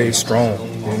right the gate strong.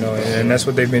 And that's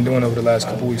what they've been doing over the last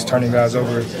couple weeks, turning guys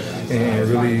over and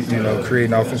really,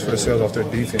 creating offense for themselves off their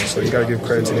defense. So you got to give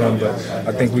credit to them. But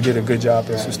I think we did a good job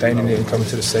of sustaining it and coming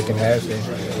to the second half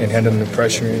and handling the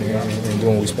pressure and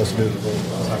doing what we're supposed to do.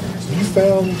 You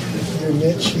found your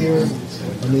niche here.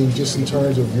 Just in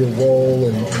terms of your role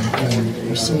and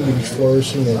you seem to be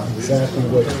flourishing at exactly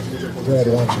what Brad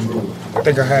wants you to do. I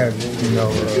think I have.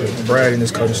 Brad and his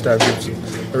coaching staff gives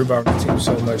everybody on the team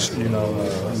so much,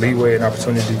 leeway and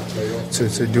opportunity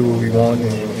to do what we want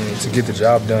and to get the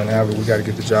job done. However, we got to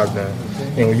get the job done.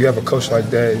 And when you have a coach like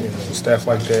that and a staff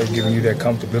like that giving you that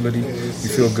comfortability, you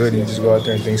feel good and you just go out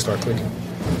there and things start clicking.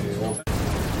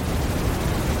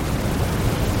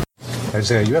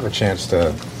 Isaiah, you have a chance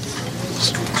to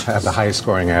have the highest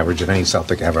scoring average of any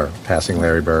Celtic ever, passing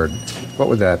Larry Bird.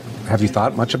 Have you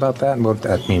thought much about that, and what would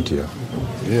that mean to you?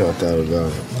 Yeah, I thought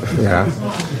about it. Yeah?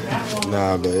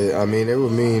 Nah, but it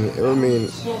would mean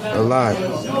a lot,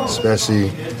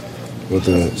 especially with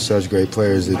such great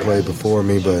players that played before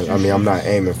me, but I'm not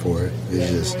aiming for it.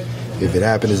 It's just, if it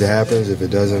happens, it happens. If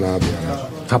it doesn't, I'll be all right.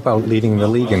 How about leading the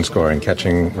league in scoring,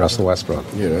 catching Russell Westbrook?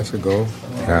 Yeah, that's a goal.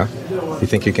 Yeah? You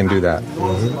think you can do that?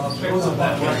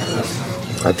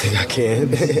 I think I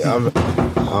can.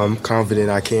 I'm confident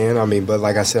I can. But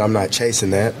like I said, I'm not chasing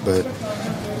that. But,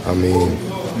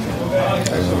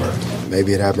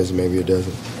 maybe it happens, maybe it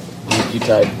doesn't. You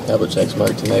tied Havlicek's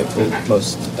mark tonight for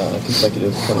most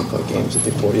consecutive 20-point games at the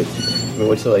 40th.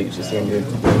 What's it like just hearing you're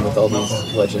playing with all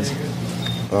these legends?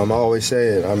 I always say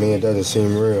it. It doesn't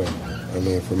seem real.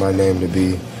 For my name to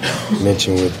be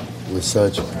mentioned with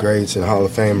such greats and Hall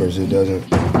of Famers, it doesn't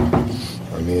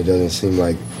seem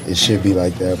like it should be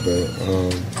like that, but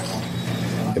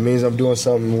it means I'm doing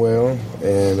something well,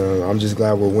 and I'm just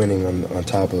glad we're winning on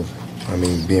top of,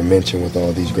 being mentioned with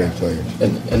all these great players.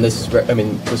 And this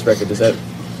record, does that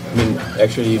mean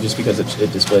extra to you just because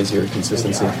it displays your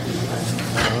consistency?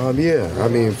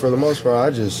 Yeah. For the most part, I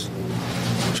just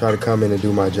try to come in and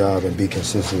do my job and be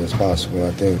consistent as possible.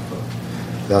 I think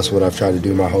that's what I've tried to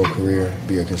do my whole career,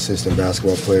 be a consistent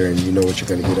basketball player, and you know what you're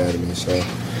going to get out of me. So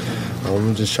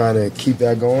I'm just trying to keep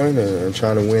that going and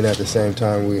trying to win at the same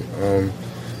time with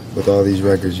all these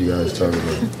records you guys talk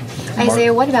about.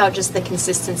 Isaiah, what about just the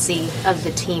consistency of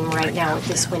the team right now with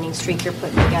this winning streak you're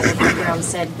putting together? Like Brown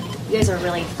said, you guys are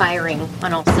really firing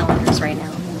on all cylinders right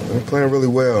now. We're playing really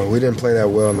well. We didn't play that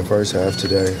well in the first half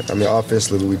today.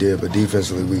 Offensively we did, but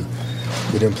defensively we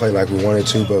didn't play like we wanted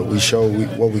to, but we showed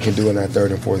what we can do in that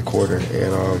third and fourth quarter.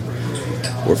 And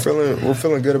we're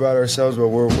feeling good about ourselves, but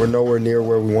we're nowhere near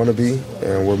where we want to be,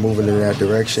 and we're moving in that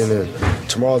direction. And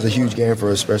tomorrow's a huge game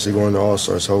for us, especially going to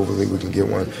All-Star, so hopefully we can get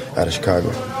one out of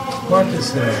Chicago.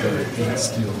 Marcus had 8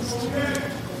 steals.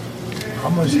 How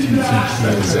much do you think he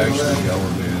has actually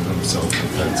elevated himself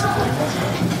defensively?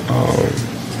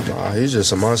 He's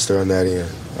just a monster on that end.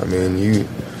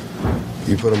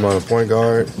 You put him on a point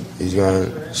guard, he's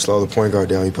going to slow the point guard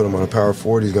down. You put him on a power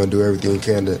forward, he's going to do everything he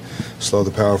can to slow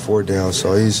the power forward down.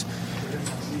 So I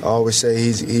always say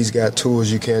he's got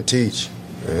tools you can't teach.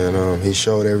 And he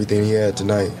showed everything he had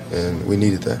tonight, and we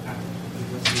needed that.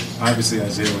 Obviously,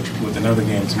 Isaiah, with another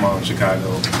game tomorrow in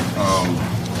Chicago,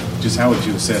 just how would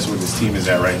you assess where this team is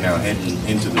at right now heading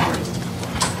into the break?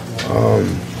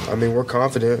 We're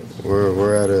confident.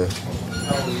 We're at a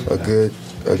good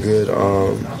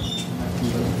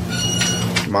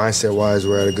mindset-wise,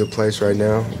 we're at a good place right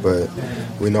now. But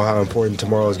we know how important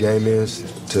tomorrow's game is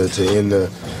to end the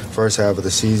first half of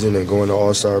the season and go into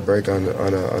All-Star break on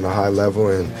a high level.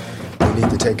 And we need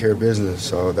to take care of business.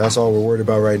 So that's all we're worried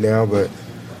about right now. But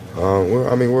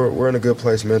we're in a good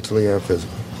place mentally and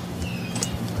physically.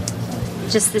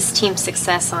 Just this team's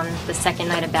success on the second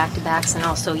night of back-to-backs and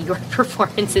also your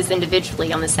performances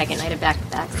individually on the second night of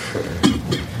back-to-backs.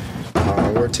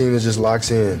 We're a team that just locks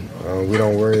in. We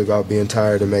don't worry about being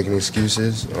tired and making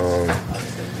excuses.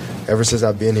 Ever since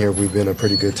I've been here, we've been a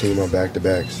pretty good team on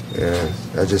back-to-backs. And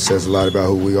that just says a lot about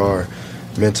who we are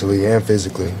mentally and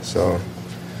physically. So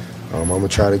I'm going to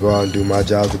try to go out and do my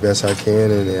job the best I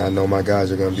can, and I know my guys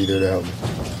are going to be there to help me.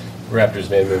 Raptors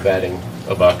made a move adding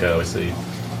Ibaka, obviously,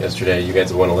 yesterday. You guys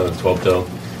have won 11-12, though.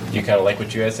 Do you kind of like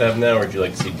what you guys have now, or would you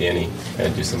like to see Danny kind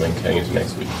of do something heading into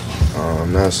next week?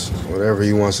 That's whatever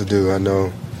he wants to do. I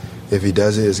know if he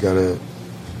does it, it's going to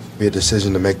be a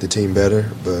decision to make the team better,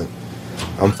 but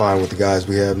I'm fine with the guys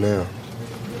we have now.